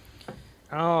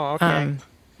 Oh, okay.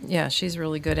 Yeah, she's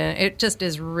really good in it. It just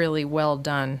is really well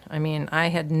done. I mean, I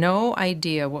had no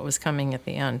idea what was coming at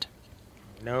the end.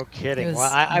 No kidding. Well,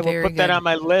 I will put that on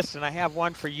my list, and I have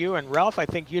one for you. And Ralph, I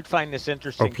think you'd find this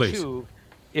interesting too,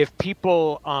 if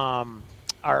people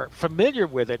are familiar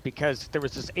with it, because there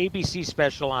was this ABC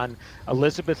special on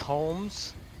Elizabeth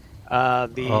Holmes.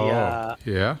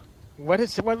 Yeah. What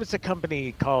was the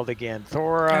company called again?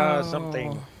 Thora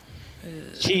something.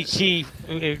 She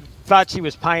thought she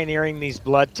was pioneering these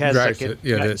blood tests. Right.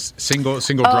 The single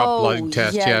drop blood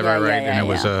test. Right. And it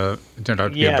was turned out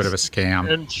to be a bit of a scam.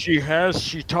 And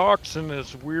she talks in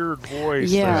this weird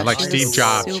voice. Yeah, like Steve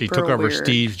Jobs. She took over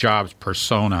Steve Jobs'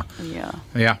 persona.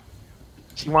 Yeah.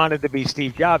 She wanted to be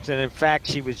Steve Jobs, and in fact,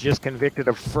 she was just convicted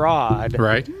of fraud.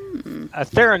 Right.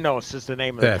 Theranos is the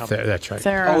name of the company. That's right.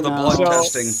 Theranos. Oh, the blood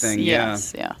testing thing.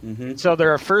 Yes, yeah. Mm-hmm. So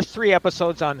there are first 3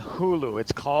 episodes on Hulu.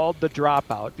 It's called The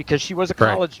Dropout because she was a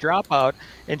college dropout,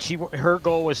 and her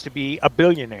goal was to be a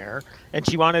billionaire, and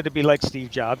she wanted to be like Steve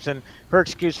Jobs. And her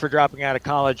excuse for dropping out of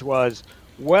college was,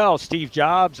 well, Steve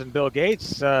Jobs and Bill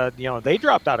Gates, they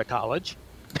dropped out of college.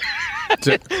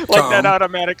 That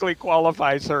automatically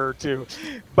qualifies her too.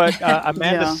 But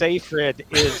Amanda Seyfried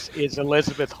is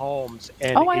Elizabeth Holmes,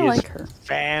 and I like her.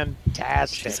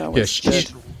 Fantastic.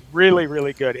 She's really,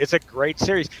 really good. It's a great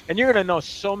series, and you're going to know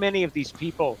so many of these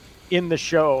people in the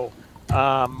show.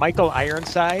 Michael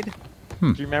Ironside, do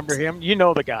you remember him? You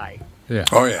know the guy. Yeah.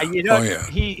 Oh yeah.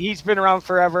 He's been around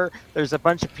forever. There's a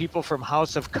bunch of people from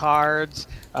House of Cards.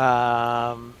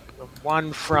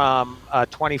 One from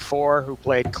 24 who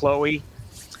played Chloe.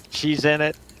 She's in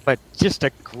it, but just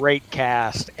a great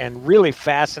cast and really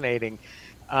fascinating.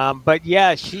 But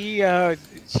yeah,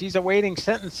 she's awaiting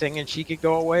sentencing, and she could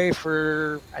go away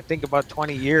for I think about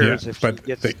 20 years if she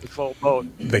gets the full vote.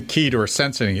 The key to her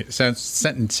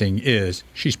sentencing is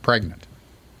she's pregnant.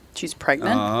 She's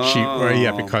pregnant?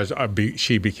 Because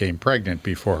she became pregnant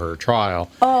before her trial,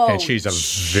 and she's a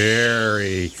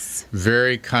very,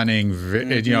 very cunning.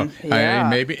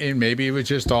 Maybe it was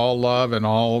just all love and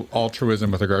all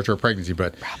altruism with regard to her pregnancy,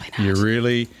 but you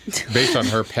really, based on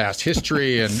her past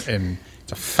history, and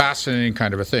it's a fascinating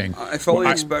kind of a thing. I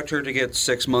fully expect her to get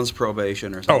 6 months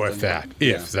probation or something. Oh, if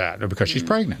that, because she's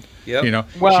pregnant. Yep.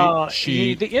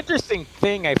 The interesting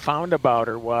thing I found about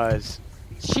her was,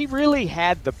 she really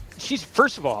had she's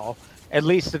first of all, at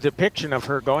least the depiction of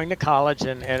her going to college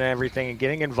and everything and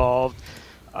getting involved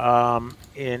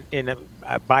in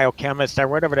a biochemist or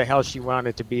whatever the hell she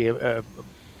wanted to be,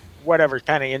 whatever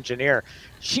kind of engineer.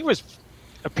 She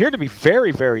appeared to be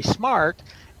very, very smart,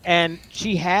 and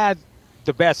she had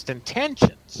the best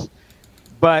intentions.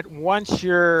 But once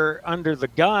you're under the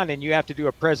gun and you have to do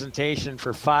a presentation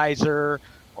for Pfizer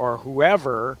or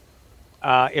whoever,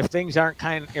 if things aren't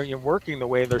working the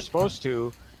way they're supposed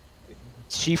to,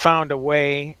 she found a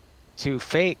way to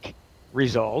fake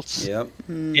results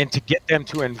and to get them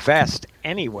to invest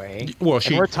anyway. Well,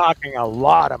 and we're talking a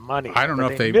lot of money. I don't know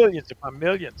if they millions upon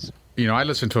millions. I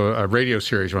listened to a radio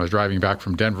series when I was driving back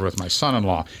from Denver with my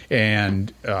son-in-law,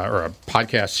 and or a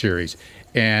podcast series,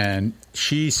 and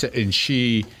she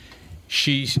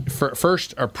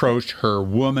first approached her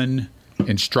woman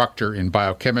instructor in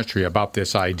biochemistry about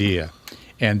this idea.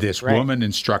 And this woman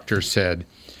instructor said,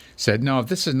 no,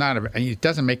 this is not, it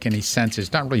doesn't make any sense.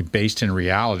 It's not really based in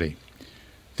reality.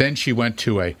 Then she went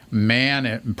to a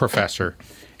man professor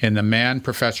And the man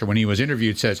professor, when he was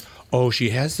interviewed, says, "Oh,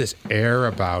 she has this air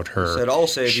about her." Said, "I'll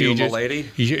save you, milady."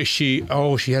 She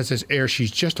has this air.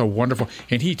 She's just a wonderful.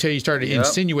 And he started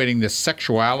insinuating this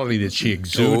sexuality that she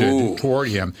exuded toward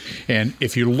him. And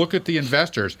if you look at the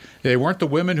investors, they weren't the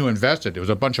women who invested. It was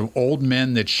a bunch of old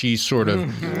men that she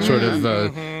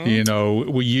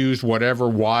we used whatever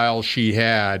wile she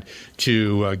had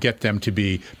to get them to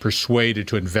be persuaded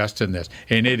to invest in this.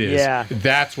 And it is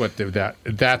that's what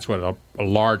a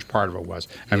large part of it was.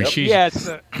 I mean, she's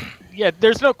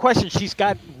there's no question she's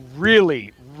got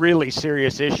really, really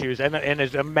serious issues and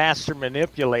is a master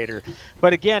manipulator.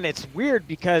 But again, it's weird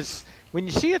because when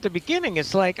you see at the beginning,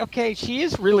 it's like, okay, she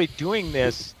is really doing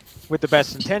this with the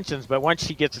best intentions, but once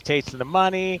she gets a taste of the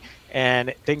money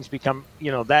and things become,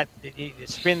 that it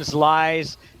spins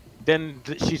lies, then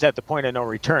she's at the point of no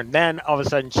return. Then all of a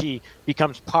sudden she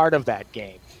becomes part of that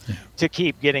game to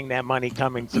keep getting that money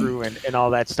coming through and all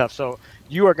that stuff. So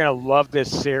you are going to love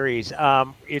this series.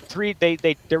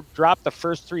 They dropped the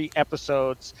first 3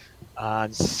 episodes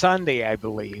on Sunday, I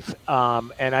believe,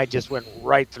 and I just went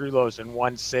right through those in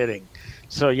one sitting.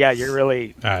 So yeah, you're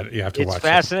really you have to watch. It's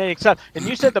fascinating stuff. And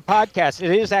you said the podcast;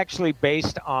 it is actually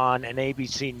based on an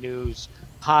ABC News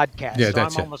podcast. Yeah, so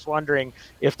I'm almost wondering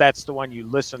if that's the one you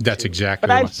listen to. That's exactly.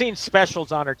 But I've seen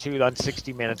specials on her too, on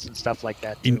 60 Minutes and stuff like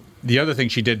that too. The other thing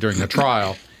she did during the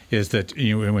trial is that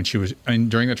when she was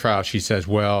during the trial, she says,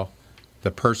 "Well,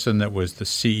 the person that was the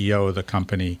CEO of the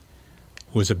company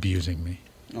was abusing me."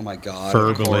 Oh my God!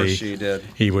 Verbally, of course she did.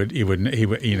 He would. So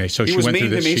he she was went mean through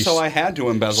this. To me, so I had to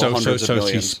embezzle hundreds of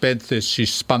billions. She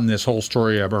spun this whole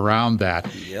story up around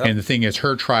that. Yep. And the thing is,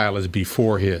 her trial is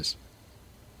before his.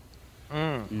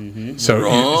 Mm-hmm.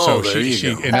 So she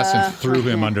in essence threw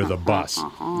him under the bus.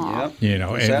 Yep.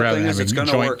 And rather than it's going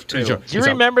to work too. Do you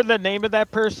remember the name of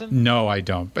that person? No, I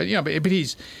don't. But but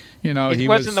he's. He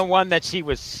wasn't the one that she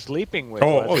was sleeping with.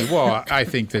 Well, I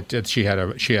think that she had.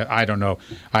 I don't know.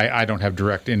 I don't have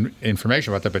direct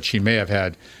information about that, but she may have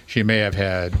had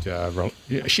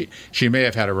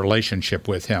a relationship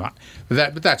with him.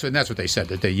 But that's what they said,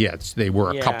 that they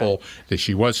were a couple, that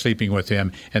she was sleeping with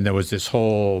him, and there was this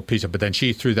whole piece of. But then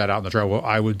she threw that out in the trial. Well,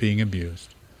 I was being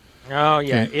abused. Oh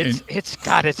yeah, it's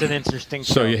an interesting.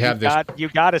 So you have you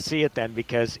got to see it then,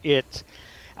 because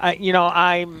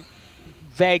I'm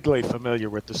vaguely familiar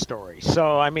with the story.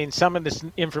 So, I mean, some of this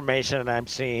information I'm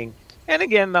seeing, and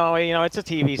again, though, it's a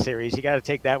TV series. You got to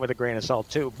take that with a grain of salt,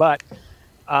 too. But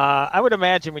I would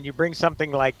imagine when you bring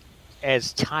something like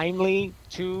as timely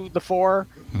to the fore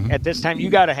at this time, you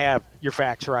got to have your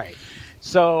facts right.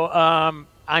 So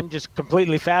I'm just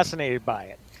completely fascinated by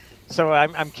it. So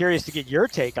I'm curious to get your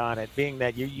take on it, being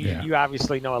that you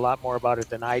obviously know a lot more about it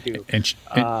than I do.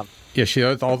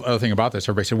 The other thing about this,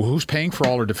 everybody said, well, who's paying for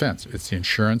all her defense? It's the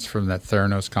insurance from that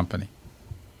Theranos company.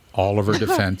 All of her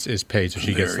defense is paid, so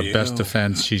she gets the best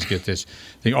defense. She gets this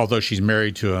thing, although she's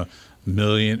married to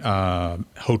a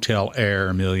hotel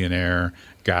heir, millionaire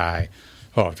guy.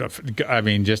 Oh, I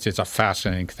mean, it's a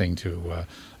fascinating thing to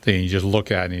you just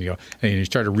look at and you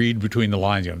start to read between the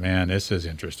lines. You go, man, this is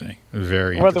interesting.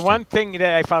 Very interesting. Well, the one thing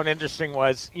that I found interesting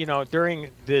was, during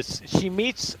this, she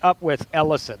meets up with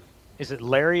Ellison. Is it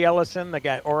Larry Ellison, the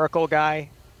guy, Oracle guy?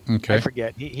 Okay. I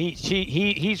forget.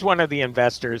 He's one of the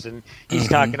investors, and he's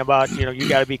talking about, you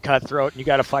got to be cutthroat and you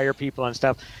got to fire people and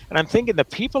stuff. And I'm thinking the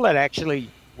people that actually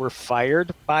were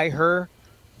fired by her,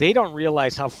 they don't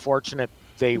realize how fortunate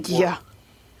they were. Yeah.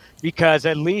 Because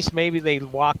at least maybe they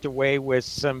walked away with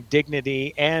some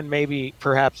dignity and maybe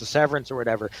perhaps a severance or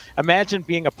whatever. Imagine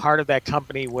being a part of that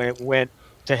company when it went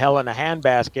to hell in a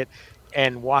handbasket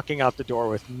and walking out the door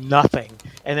with nothing,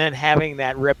 and then having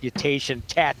that reputation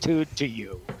tattooed to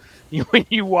you. When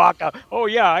you walk out, oh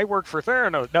yeah, I work for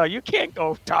Theranos. No, you can't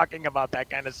go talking about that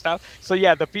kind of stuff. So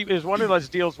yeah, the people, it's one of those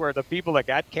deals where the people that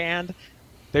got canned,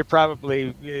 they're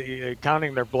probably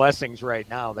counting their blessings right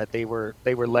now that they were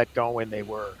let go when they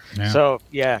were. Yeah. So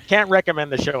yeah, can't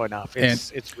recommend the show enough.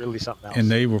 It's really something else.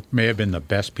 And they may have been the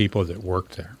best people that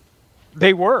worked there.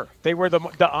 They were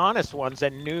the honest ones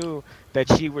that knew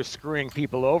that she was screwing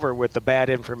people over with the bad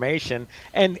information,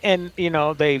 and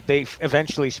they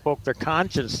eventually spoke their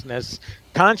conscience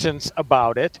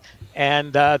about it,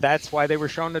 and that's why they were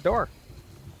shown the door.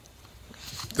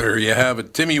 There you have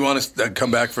it. Timmy, you want us to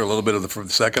come back for a little bit for the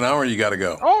second hour, or you got to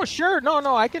go? Oh, sure.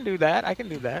 No, I can do that.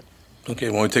 Okay,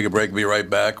 when we take a break, we'll be right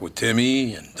back with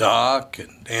Timmy and Doc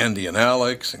and Andy and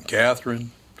Alex and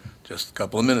Catherine. Just a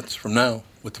couple of minutes from now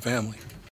with the family.